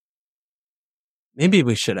 Maybe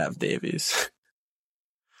we should have Davies.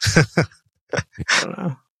 I don't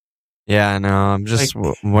know. Yeah, I know. I'm just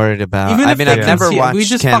worried about. I mean, I've never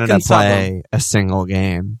watched Canada play a single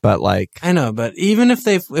game, but like, I know. But even if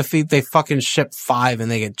they fucking ship 5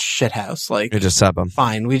 and they get shithouse, like, we just sub them.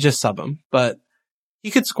 Fine, we just sub him. But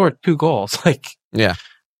he could score 2 goals. Like, yeah.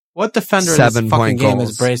 What defender in this fucking game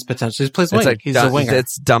has brace potential? He plays wing. Like he's a winger.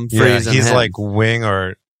 It's Dumfries. Yeah, he's like wing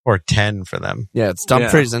or 10 for them. Yeah, it's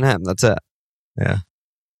Dumfries and him. That's it. Yeah.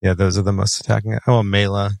 Yeah, those are the most attacking. Oh,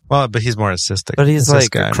 Mela. Well, but he's more assisting. But he's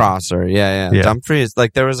like a crosser. Yeah. Dumfries,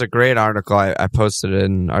 like, there was a great article I posted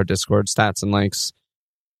in our Discord, Stats and Links,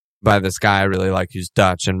 by this guy I really like who's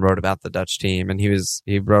Dutch and wrote about the Dutch team. And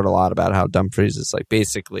he wrote a lot about how Dumfries is like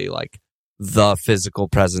basically like the physical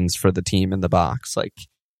presence for the team in the box. Like,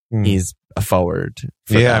 he's a forward.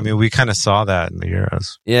 Yeah, I mean, we kind of saw that in the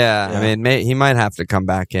Euros. Yeah, I mean, he might have to come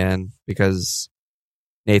back in because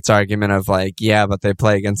Nate's argument of like, yeah, but they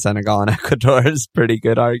play against Senegal and Ecuador is a pretty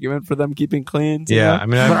good argument for them keeping clean. Yeah, I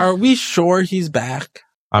mean, but are we sure he's back?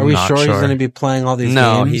 Are we sure he's going to be playing all these games?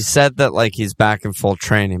 No, he said that like he's back in full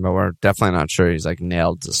training, but we're definitely not sure he's like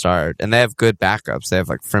nailed to start. And they have good backups. They have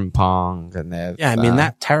like Frimpong and they have... Yeah, I mean,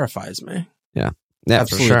 that terrifies me. Yeah,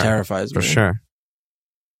 absolutely for sure. Terrifies me. For sure.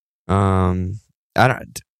 Are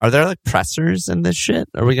there like pressers in this shit?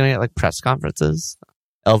 Are we going to get like press conferences?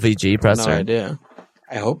 LVG presser? No idea.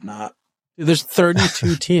 I hope not. Dude, there's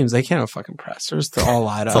 32 teams. They can't have fucking pressers to all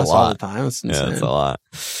lie to us all the time. It's insane. Yeah, it's a lot.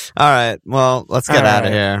 All right. Well, let's get out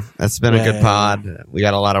of here. It's been a good pod. Yeah. We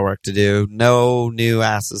got a lot of work to do. No new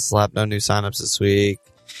asses slept. No new signups this week.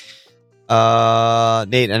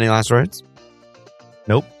 Nate, any last words?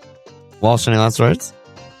 Nope. Walsh, any last words?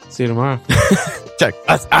 See you tomorrow. Check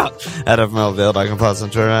us out at FMLField. I can plus on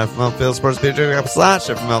Twitter at FMLField Sports Page.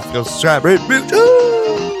 /FMLField. Subscribe, rate, review.